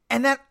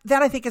 And that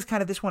I think is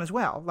kind of this one as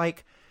well.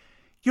 Like,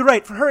 you're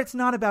right. For her, it's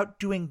not about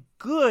doing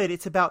good.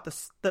 It's about the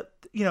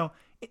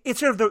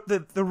it's sort of the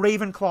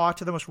Ravenclaw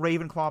to the most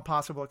Ravenclaw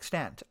possible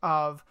extent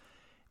of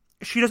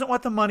she doesn't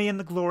want the money and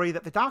the glory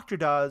that the Doctor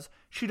does.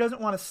 She doesn't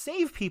want to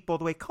save people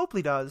the way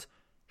Copley does.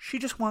 She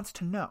just wants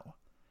to know.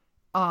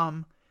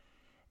 And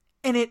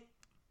it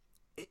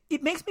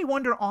makes me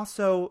wonder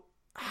also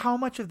how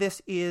much of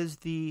this is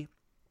we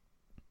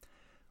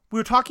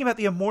were talking about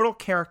the immortal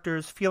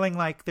characters feeling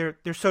like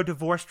they're so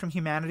divorced from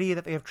humanity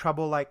that they have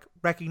trouble like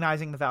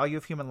recognizing the value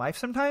of human life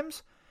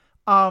sometimes.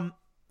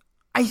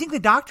 I think the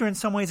Doctor in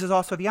some ways is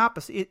also the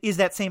opposite, is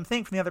that same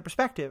thing from the other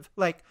perspective.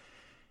 Like,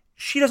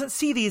 she doesn't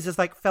see these as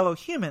like fellow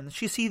humans.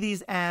 She sees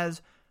these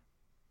as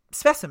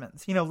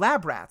specimens,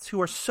 lab rats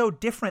who are so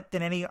different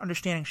than any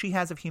understanding she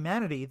has of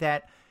humanity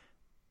that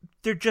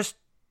they're just,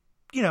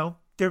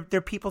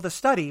 they're people to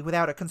study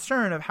without a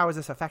concern of how is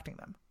this affecting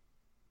them.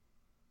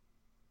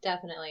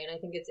 Definitely. And I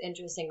think it's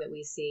interesting that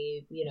we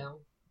see,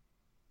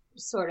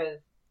 sort of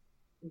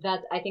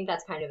that. I think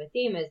that's kind of a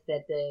theme, is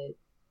that the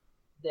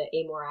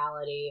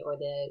amorality or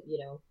the,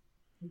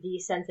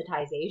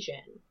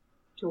 desensitization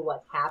to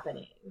what's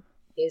happening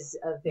is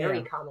a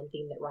very common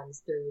theme that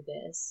runs through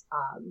this,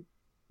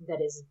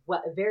 that is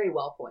very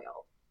well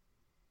foiled.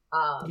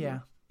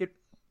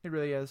 It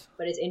really is.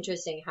 But it's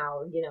interesting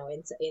how,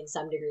 in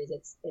some degrees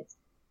it's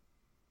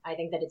I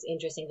think that it's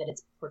interesting that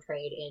it's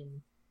portrayed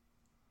in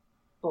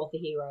both the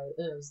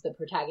heroes, the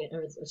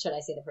protagonist, or should I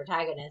say the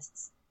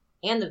protagonists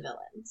and the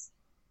villains,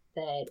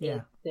 that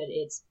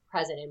it's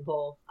present in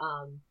both.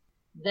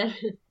 Then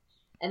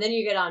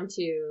you get on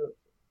to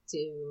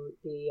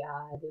the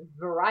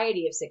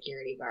variety of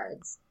security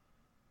guards.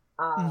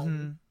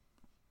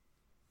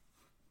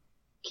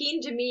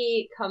 Keen to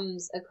me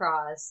comes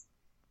across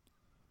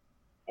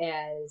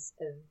as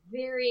a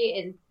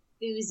very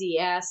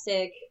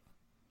enthusiastic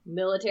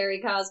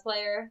military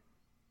cosplayer.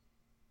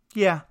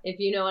 Yeah. If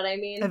you know what I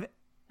mean.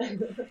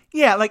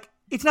 Yeah, like,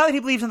 it's not that he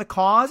believes in the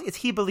cause, it's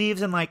he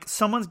believes in, like,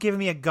 someone's giving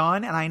me a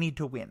gun and I need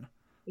to win.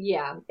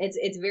 Yeah,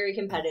 it's very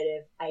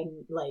competitive.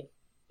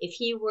 If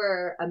he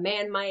were a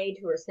man my age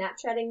who were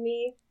Snapchatting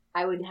me,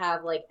 I would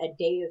have, like, a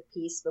day of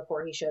peace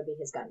before he showed me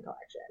his gun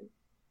collection.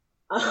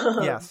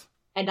 Yes.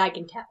 And I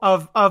can tell.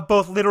 Of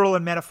both literal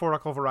and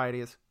metaphorical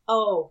varieties.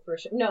 Oh, for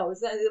sure. No,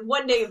 it's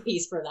 1 day of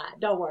peace for that.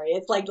 Don't worry.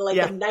 It's like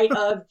the night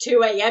of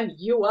 2 a.m.,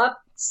 you up,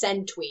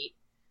 send tweet.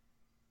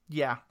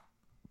 Yeah.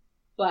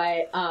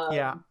 But,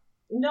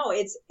 no,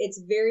 it's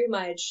very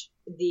much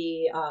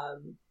the,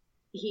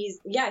 he's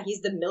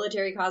the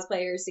military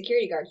cosplayer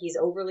security guard. He's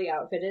overly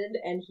outfitted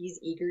and he's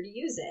eager to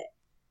use it.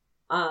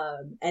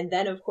 And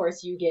then of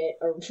course you get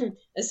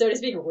a so to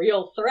speak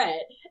real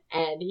threat,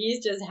 and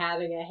he's just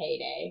having a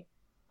heyday.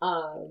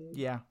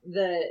 The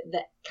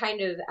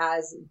kind of,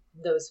 as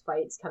those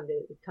fights come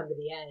to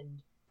the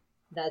end,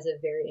 that's a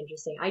very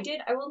interesting. I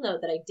will note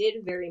that I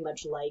did very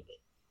much like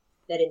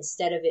that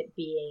instead of it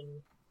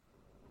being,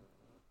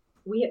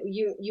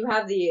 you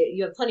have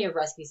plenty of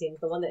rescue scenes.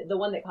 The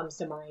one that comes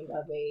to mind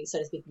of a, so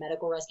to speak,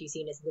 medical rescue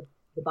scene is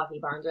the Bucky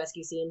Barnes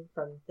rescue scene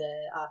from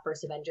the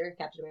first Avenger,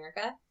 Captain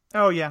America.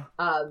 Oh yeah.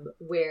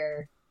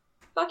 Where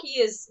Bucky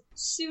is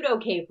pseudo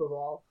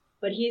capable,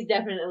 but he's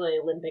definitely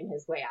limping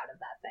his way out of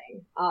that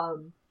thing.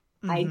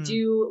 I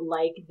do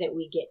like that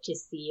we get to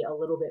see a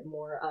little bit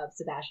more of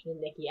Sebastian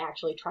and Nikki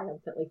actually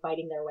triumphantly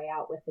fighting their way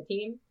out with the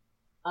team.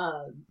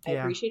 I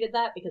appreciated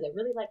that because I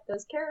really liked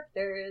those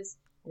characters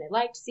and I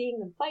liked seeing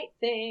them fight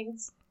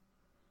things.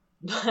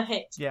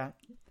 But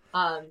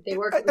they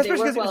work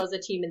well as a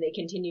team, and they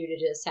continue to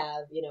just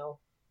have,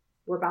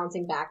 we're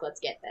bouncing back, let's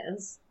get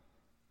this.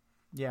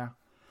 Yeah.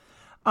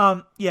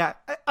 I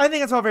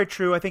think that's all very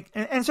true. I think,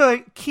 and so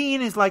like,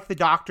 Keen is like the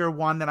Doctor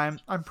one that I'm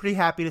pretty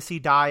happy to see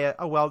die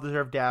a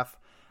well-deserved death.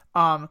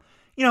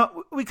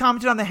 We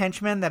commented on the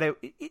henchmen that it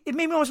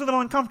made me almost a little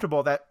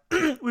uncomfortable that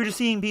we were just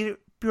seeing people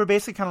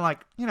basically kind of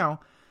like,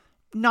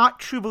 not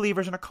true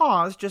believers in a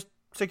cause, just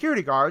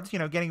security guards,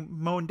 getting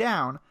mown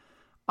down.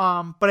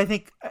 But I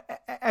think,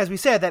 as we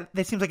said,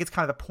 that seems like it's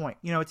kind of the point.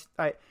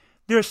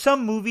 There are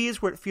some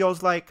movies where it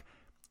feels like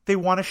they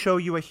want to show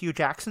you a huge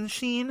action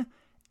scene,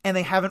 and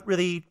they haven't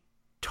really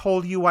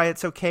told you why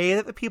it's okay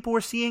that the people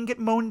we're seeing get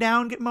mown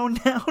down.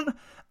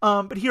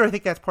 But here I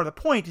think that's part of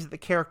the point, is that the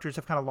characters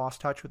have kind of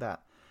lost touch with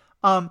that.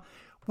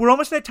 We're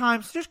almost at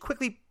time, so just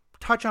quickly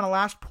touch on a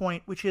last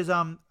point, which is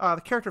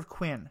the character of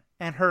Quinn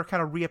and her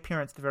kind of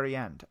reappearance at the very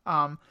end.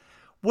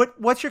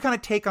 What's your kind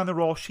of take on the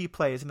role she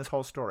plays in this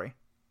whole story?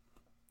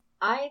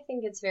 I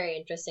think it's very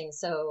interesting.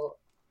 So,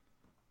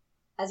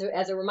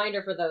 as a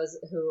reminder for those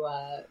who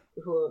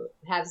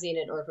have seen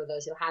it, or for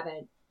those who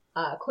haven't,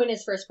 Quinn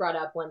is first brought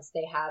up once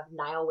they have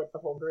Niall with the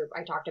whole group.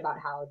 I talked about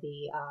how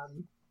the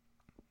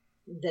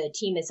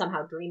team is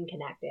somehow dream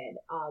connected.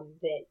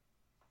 That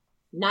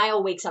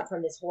Niall wakes up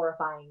from this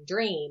horrifying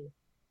dream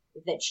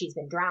that she's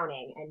been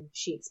drowning, and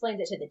she explains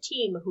it to the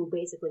team, who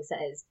basically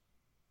says,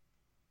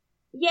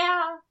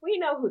 Yeah, we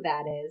know who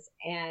that is,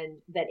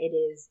 and that it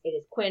is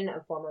Quinn,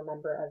 a former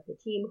member of the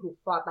team who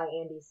fought by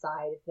Andy's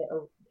side.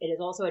 That it is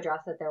also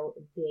addressed that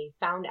they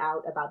found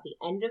out about the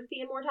end of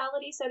the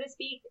Immortality, so to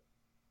speak,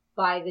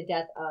 by the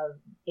death of,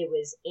 it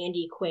was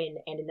Andy, Quinn,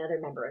 and another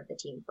member of the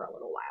team for a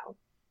little while.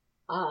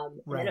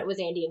 And then it was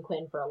Andy and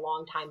Quinn for a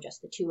long time,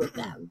 just the two of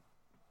them.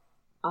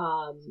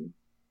 And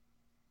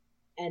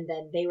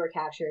then they were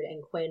captured,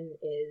 and Quinn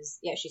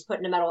is, she's put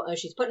in a metal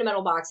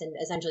box and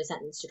essentially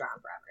sentenced to drown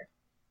forever.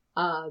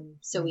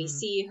 So we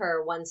see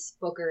her once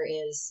Booker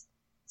is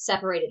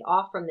separated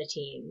off from the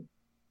team.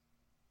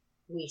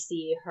 We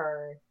see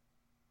her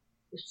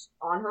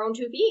on her own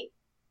 2 feet.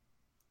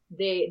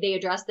 They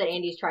address that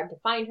Andy's tried to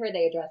find her.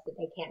 They address that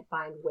they can't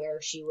find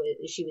where she was.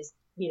 She was,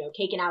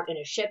 taken out in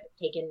a ship,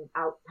 taken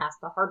out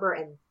past the harbor,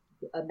 and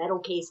a metal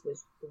case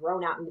was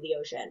thrown out into the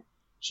ocean.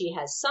 She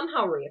has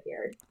somehow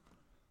reappeared.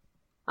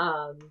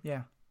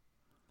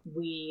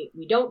 We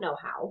don't know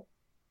how.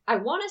 I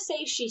want to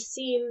say she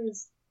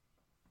seems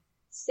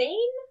sane,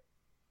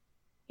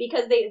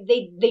 because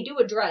they do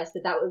address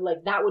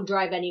that would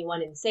drive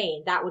anyone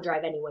insane. That would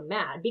drive anyone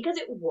mad, because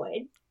it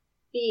would.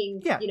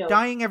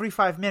 Dying every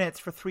 5 minutes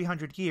for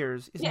 300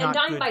 years is not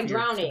dying good by for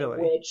drowning, your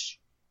stability. which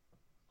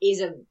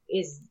is an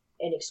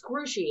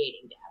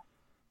excruciating death.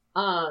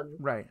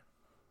 Right.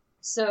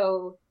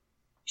 So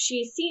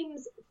she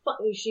seems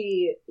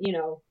she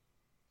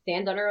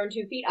stands on her own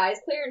 2 feet,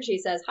 eyes clear, and she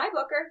says, "Hi,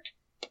 Booker,"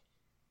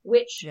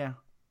 which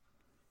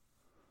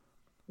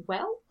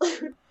well,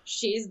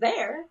 she's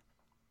there.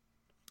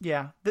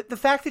 Yeah. The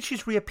fact that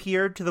she's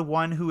reappeared to the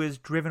one who is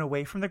driven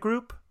away from the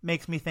group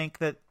makes me think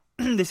that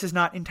this is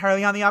not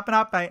entirely on the up and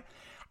up. I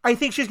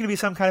think she's going to be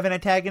some kind of an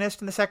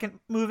antagonist in the second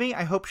movie.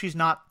 I hope she's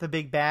not the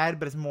big bad,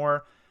 but is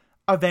more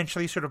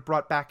eventually sort of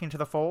brought back into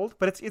the fold.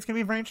 But it's going to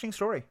be a very interesting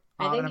story.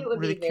 I think it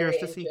would be very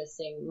interesting.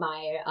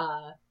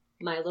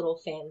 My little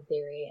fan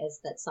theory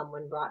is that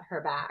someone brought her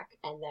back,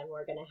 and then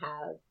we're going to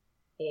have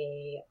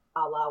a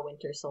la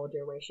Winter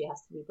Soldier where she has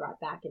to be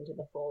brought back into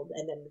the fold,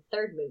 and then the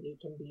third movie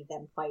can be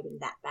them fighting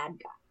that bad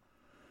guy.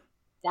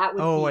 That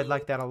would I'd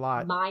like that a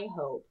lot. My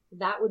hope.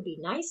 That would be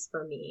nice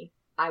for me.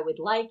 I would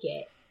like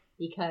it,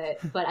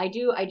 but I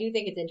do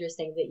think it's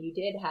interesting that you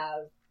did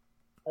have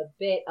a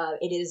bit of,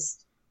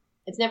 it's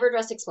never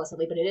addressed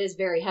explicitly, but it is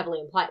very heavily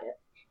implied.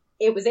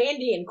 It was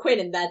Andy and Quinn,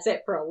 and that's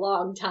it for a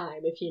long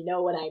time, if you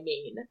know what I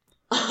mean.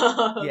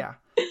 Yeah.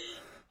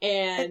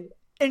 And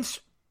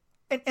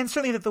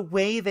certainly that the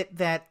way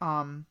that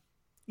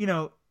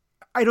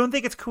I don't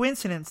think it's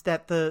coincidence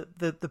that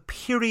the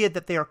period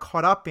that they are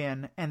caught up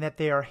in and that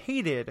they are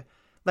hated,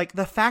 like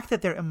the fact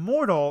that they're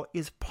immortal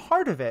is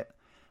part of it,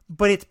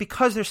 but it's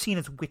because they're seen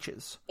as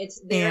witches.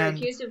 They're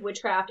accused of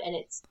witchcraft, and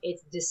it's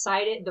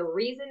decided the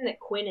reason that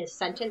Quinn is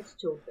sentenced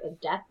to a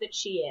death that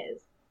she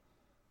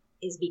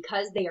is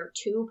because they are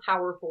too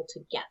powerful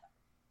together.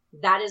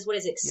 That is what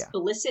is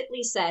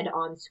explicitly said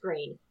on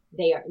screen.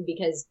 They are,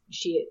 because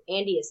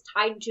Andy is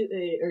tied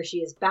to, or she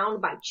is bound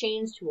by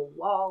chains to a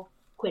wall.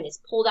 Quinn is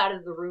pulled out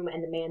of the room,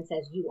 and the man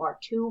says, "You are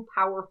too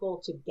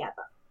powerful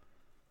together."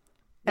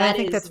 And I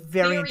think that's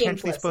very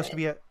intentionally supposed to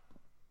be I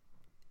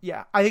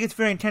think it's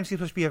very intentionally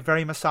supposed to be a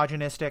very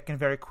misogynistic and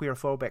very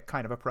queerphobic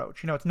kind of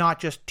approach. It's not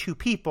just two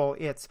people;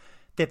 it's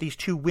that these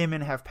two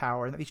women have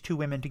power, and that these two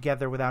women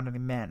together without any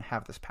men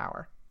have this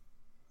power.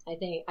 I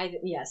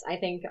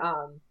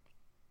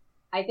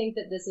think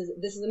that this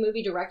is a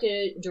movie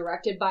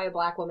directed by a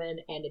black woman,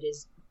 and it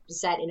is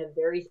set in a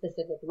very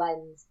specific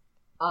lens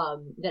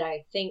that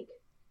I think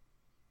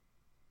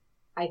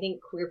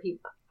queer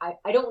people.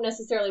 I don't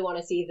necessarily want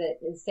to say that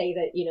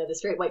the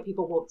straight white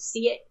people won't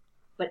see it,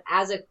 but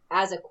as a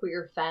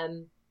queer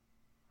femme,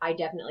 I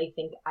definitely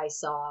think I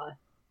saw.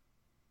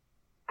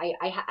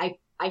 I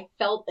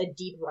felt a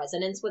deep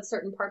resonance with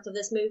certain parts of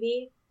this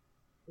movie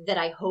that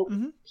I hope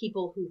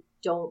people who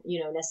don't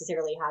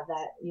necessarily have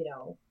that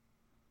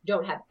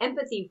don't have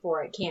empathy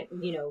for it can't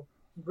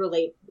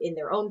relate in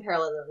their own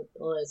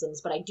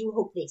parallelisms, but I do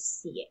hope they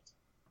see it.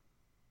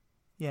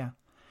 Yeah.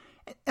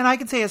 And I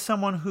can say, as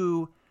someone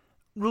who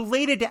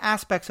related to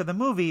aspects of the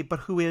movie,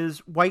 but who is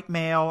white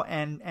male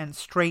and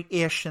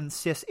straight-ish and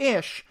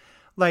cis-ish,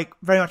 like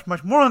very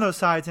much more on those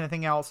sides than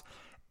anything else,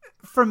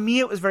 for me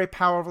it was very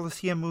powerful to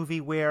see a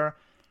movie where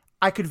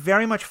I could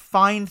very much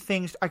find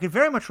things, I could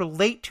very much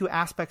relate to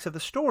aspects of the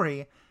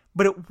story,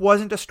 but it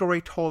wasn't a story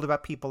told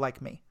about people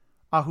like me,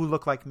 who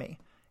look like me.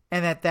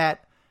 And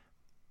that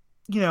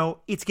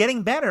it's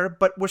getting better,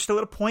 but we're still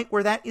at a point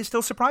where that is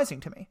still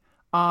surprising to me.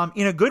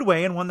 In a good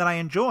way, and one that I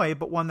enjoy,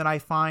 but one that I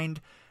think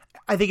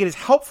it is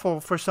helpful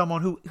for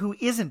someone who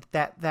isn't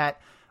that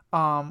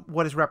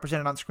what is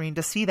represented on screen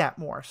to see that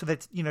more. So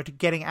that's, to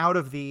getting out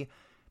of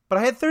but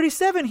I had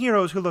 37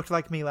 heroes who looked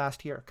like me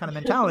last year kind of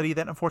mentality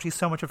that unfortunately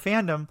so much of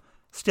fandom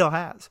still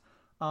has.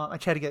 I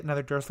tried to get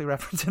another Dursley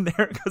reference in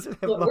there because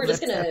we're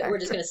just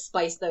gonna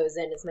spice those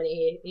in as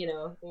many,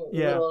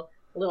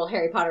 little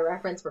Harry Potter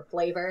reference for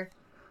flavor.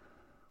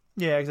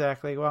 Yeah,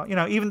 exactly. Well,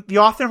 even the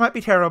author might be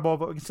terrible,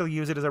 but we can still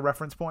use it as a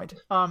reference point.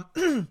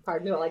 Pardon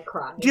me while I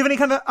cry. Do you have any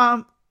kind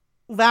of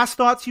last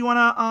thoughts you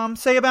want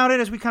to say about it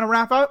as we kind of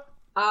wrap up?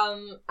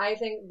 I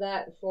think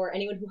that for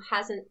anyone who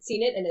hasn't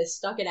seen it and has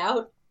stuck it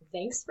out,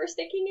 thanks for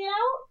sticking it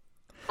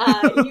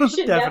out. You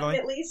should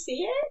definitely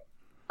see it.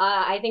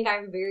 I think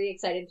I'm very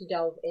excited to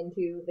delve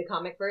into the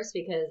comic verse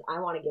because I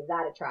want to give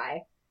that a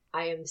try.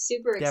 I am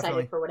super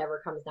excited for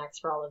whatever comes next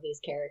for all of these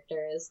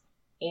characters,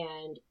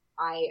 and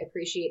I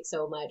appreciate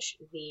so much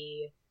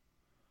the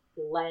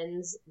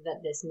lens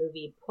that this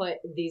movie put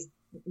these,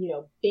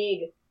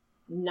 big,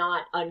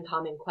 not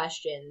uncommon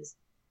questions,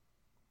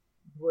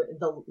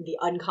 the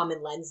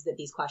uncommon lens that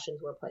these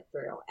questions were put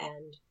through.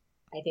 And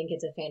I think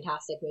it's a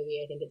fantastic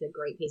movie. I think it's a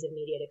great piece of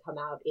media to come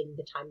out in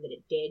the time that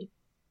it did.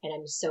 And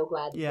I'm so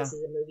glad that this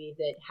is a movie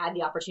that had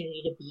the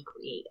opportunity to be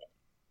created.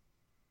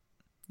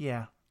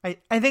 Yeah. I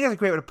think that's a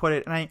great way to put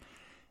it. And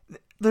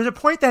there's a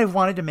point that I've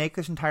wanted to make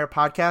this entire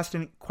podcast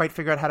and quite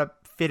figure out how to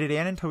fit it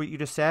in until what you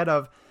just said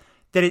of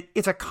that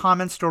it's a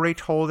common story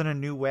told in a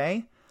new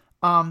way.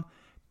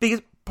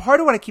 Because part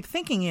of what I keep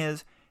thinking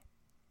is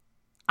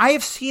I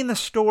have seen the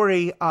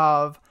story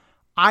of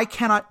I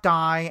cannot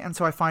die, and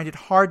so I find it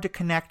hard to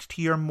connect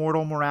to your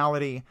mortal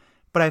morality,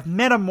 but I've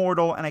met a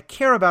mortal and I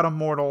care about a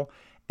mortal,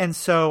 and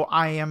so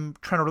I am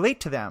trying to relate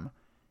to them.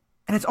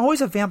 And it's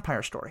always a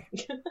vampire story.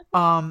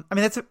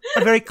 That's a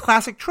very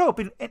classic trope.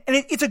 And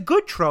it's a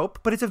good trope,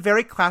 but it's a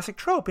very classic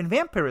trope in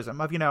vampirism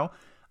of,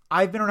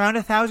 I've been around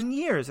 1,000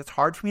 years. It's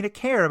hard for me to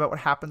care about what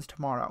happens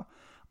tomorrow.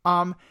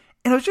 And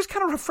it was just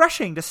kind of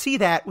refreshing to see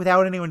that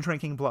without anyone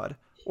drinking blood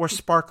or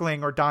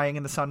sparkling or dying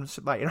in the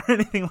sunlight or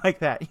anything like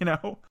that,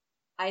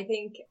 I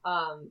think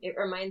it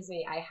reminds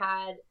me, I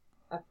had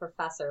a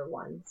professor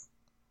once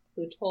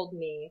who told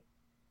me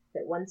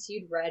that once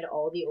you'd read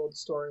all the old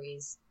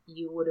stories,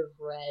 you would have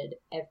read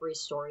every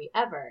story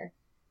ever.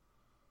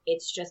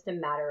 It's just a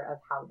matter of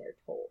how they're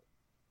told.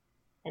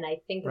 And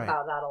I think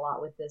about that a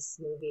lot with this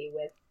movie,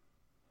 with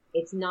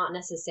it's not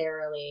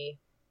necessarily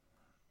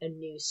a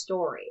new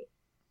story.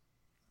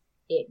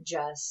 It's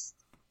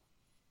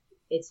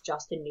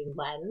just a new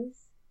lens,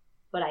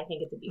 but I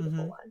think it's a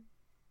beautiful one.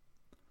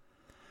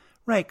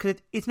 Right,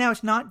 because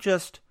it's not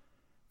just,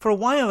 for a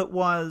while it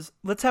was,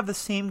 let's have the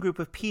same group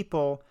of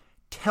people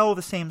tell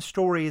the same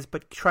stories,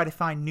 but try to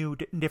find new,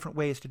 different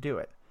ways to do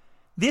it.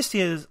 This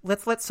is,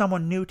 let's let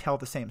someone new tell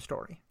the same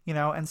story,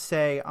 and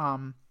say,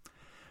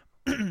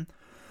 there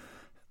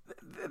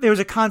was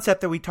a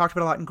concept that we talked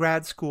about a lot in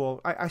grad school.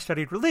 I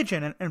studied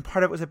religion, and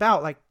part of it was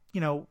about,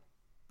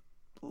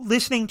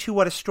 listening to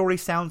what a story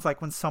sounds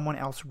like when someone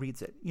else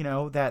reads it.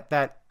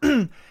 That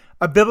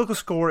a biblical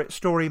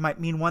story might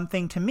mean one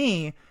thing to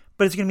me,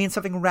 but it's going to mean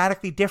something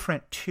radically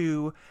different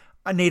to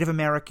a Native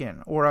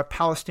American or a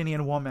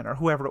Palestinian woman or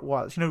whoever it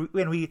was. And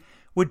we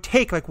would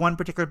take one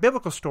particular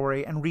biblical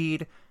story and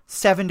read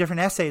 7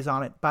 different essays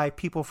on it by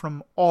people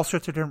from all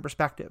sorts of different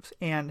perspectives.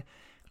 And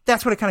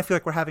that's what I kind of feel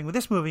like we're having with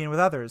this movie and with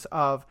others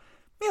of,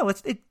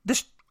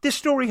 this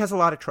story has a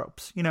lot of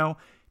tropes.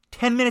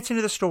 10 minutes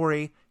into the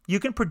story, you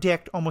can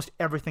predict almost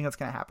everything that's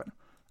going to happen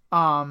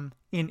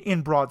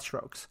in broad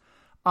strokes.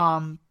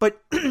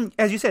 But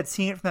as you said,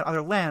 seeing it from that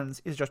other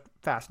lens is just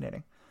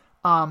fascinating.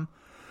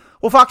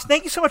 Well, Fox,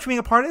 thank you so much for being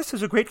a part of this. It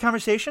was a great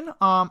conversation.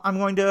 I'm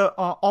going to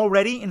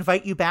already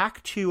invite you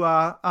back to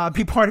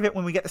be part of it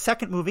when we get the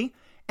second movie.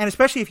 And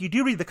especially if you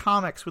do read the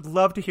comics, would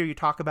love to hear you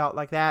talk about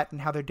like that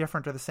and how they're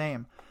different or the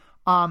same.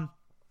 And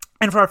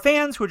for our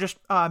fans who are just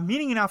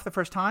meeting you now for the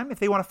first time, if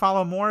they want to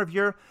follow more of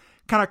your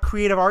kind of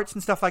creative arts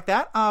and stuff like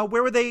that,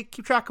 where would they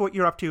keep track of what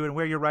you're up to and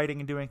where you're writing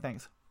and doing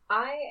things?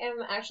 I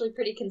am actually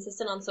pretty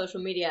consistent on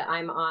social media.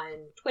 I'm on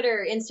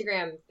Twitter,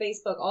 Instagram,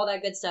 Facebook, all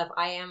that good stuff.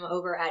 I am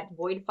over at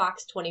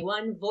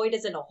VoidFox21. Void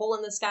is in a hole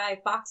in the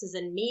sky. Fox is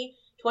in me.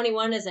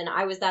 21 is in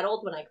I was that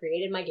old when I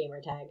created my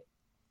gamer tag.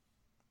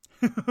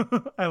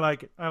 I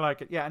like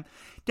it. Yeah, and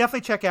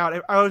definitely check out.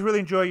 I always really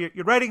enjoy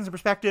your writings and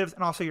perspectives,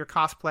 and also your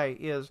cosplay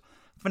is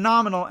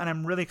phenomenal, and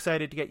I'm really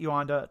excited to get you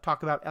on to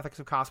talk about ethics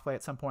of cosplay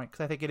at some point,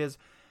 because I think it is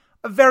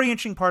a very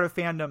interesting part of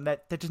fandom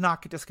that does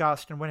not get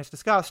discussed, and when it's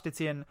discussed,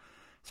 it's in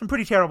some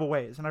pretty terrible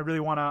ways. And I really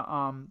want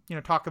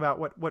to, talk about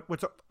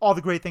what's all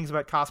the great things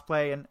about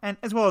cosplay, and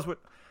as well as what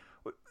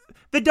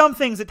the dumb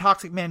things that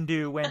toxic men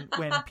do when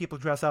people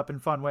dress up in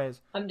fun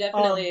ways. I'm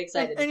definitely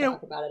excited to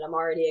talk about it. I'm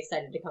already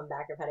excited to come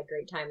back. I've had a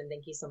great time, and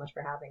thank you so much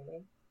for having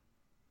me.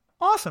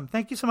 Awesome.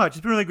 Thank you so much.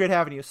 It's been really great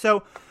having you.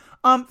 So,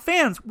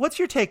 fans, what's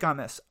your take on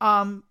this?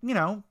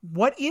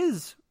 What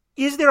is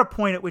there a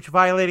point at which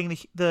violating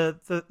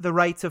the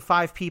rights of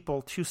 5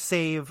 people to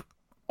save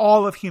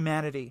all of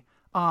humanity,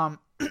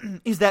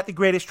 is that the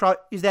greatest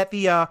is that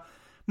the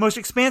most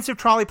expansive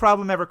trolley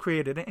problem ever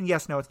created? And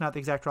yes, no, it's not the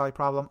exact trolley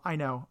problem. I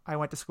know. I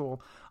went to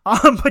school.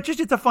 But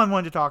just it's a fun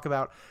one to talk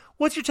about.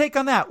 What's your take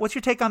on that? What's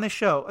your take on this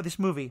show, this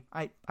movie?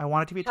 I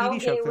want it to be a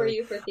TV show. How gay were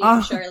you for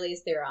Charlize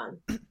Theron?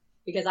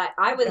 Because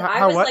I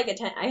was like a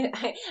 10.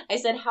 I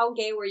said, how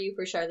gay were you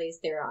for Charlize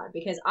Theron?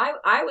 Because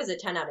I was a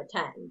 10 out of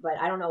 10, but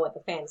I don't know what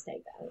the fans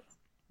think of.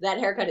 That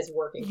haircut is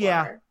working for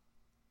her.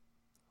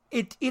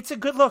 It's a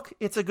good look.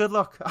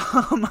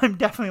 I'm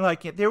definitely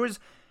liking it.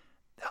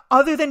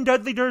 other than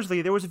Dudley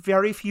Dursley, there was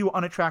very few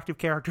unattractive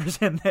characters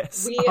in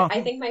this.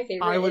 I think my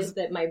favorite is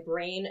that my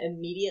brain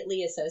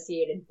immediately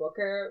associated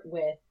Booker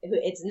with,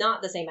 it's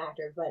not the same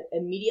actor, but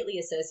immediately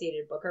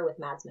associated Booker with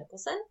Mads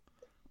Mikkelsen.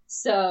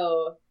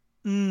 So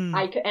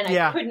I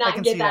could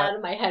not get that out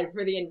of my head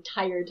for the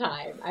entire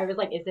time. I was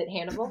like, is it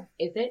Hannibal?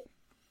 Is it?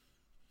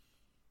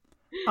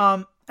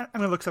 I'm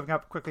going to look something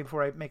up quickly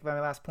before I make my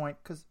last point.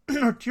 Because do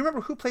you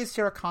remember who plays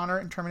Sarah Connor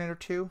in Terminator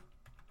 2?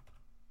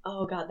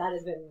 Oh, God, that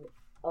has been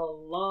a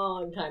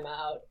long time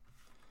out.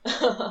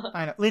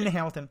 I know. Linda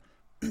Hamilton.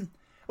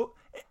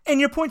 And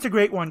your point's a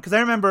great one, because I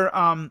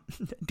remember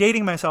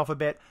dating myself a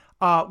bit.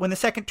 When the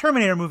second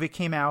Terminator movie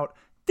came out,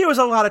 there was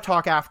a lot of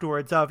talk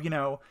afterwards of,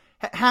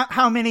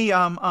 how many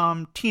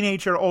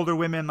teenage or older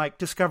women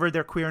discovered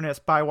their queerness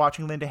by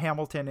watching Linda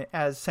Hamilton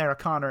as Sarah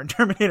Connor in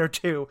Terminator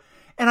 2.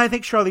 And I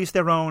think Charlize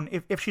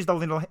Theron, if she's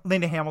the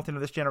Linda Hamilton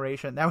of this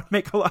generation, that would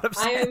make a lot of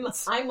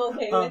sense. I'm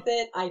okay with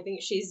it. I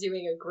think she's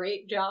doing a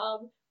great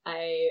job.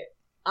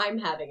 I'm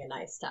having a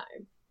nice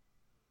time.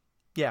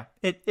 Yeah,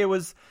 it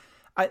was.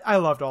 I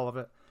loved all of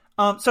it.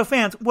 So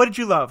fans, what did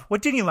you love?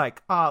 What didn't you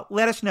like?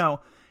 Let us know.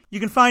 You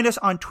can find us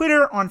on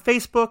Twitter, on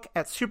Facebook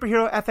at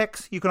Superhero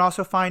Ethics. You can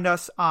also find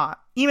us,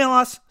 email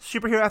us,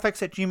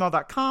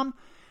 superheroethics@gmail.com.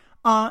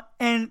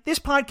 And this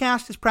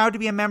podcast is proud to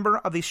be a member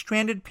of the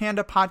Stranded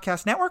Panda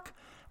Podcast Network,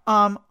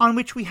 on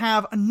which we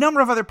have a number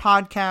of other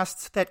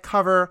podcasts that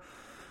cover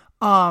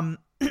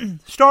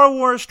Star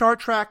Wars, Star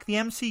Trek, the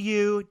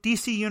MCU,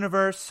 DC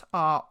Universe,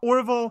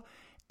 Orville,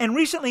 and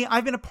recently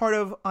I've been a part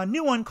of a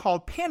new one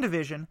called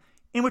PandaVision,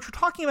 in which we're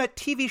talking about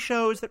TV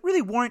shows that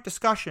really warrant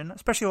discussion,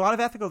 especially a lot of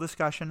ethical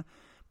discussion,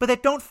 but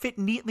that don't fit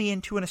neatly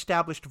into an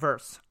established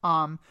verse.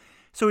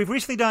 So we've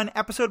recently done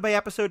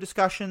episode-by-episode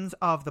discussions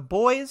of The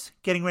Boys,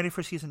 getting ready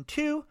for Season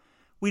 2.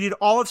 We did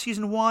all of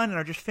Season 1 and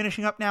are just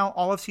finishing up now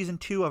all of Season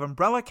 2 of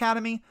Umbrella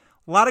Academy.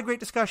 A lot of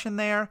great discussion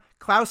there.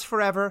 Klaus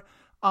Forever.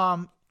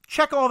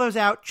 Check all those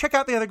out. Check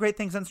out the other great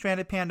things on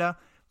Stranded Panda.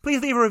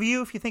 Please leave a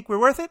review if you think we're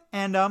worth it,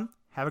 and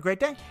have a great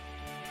day.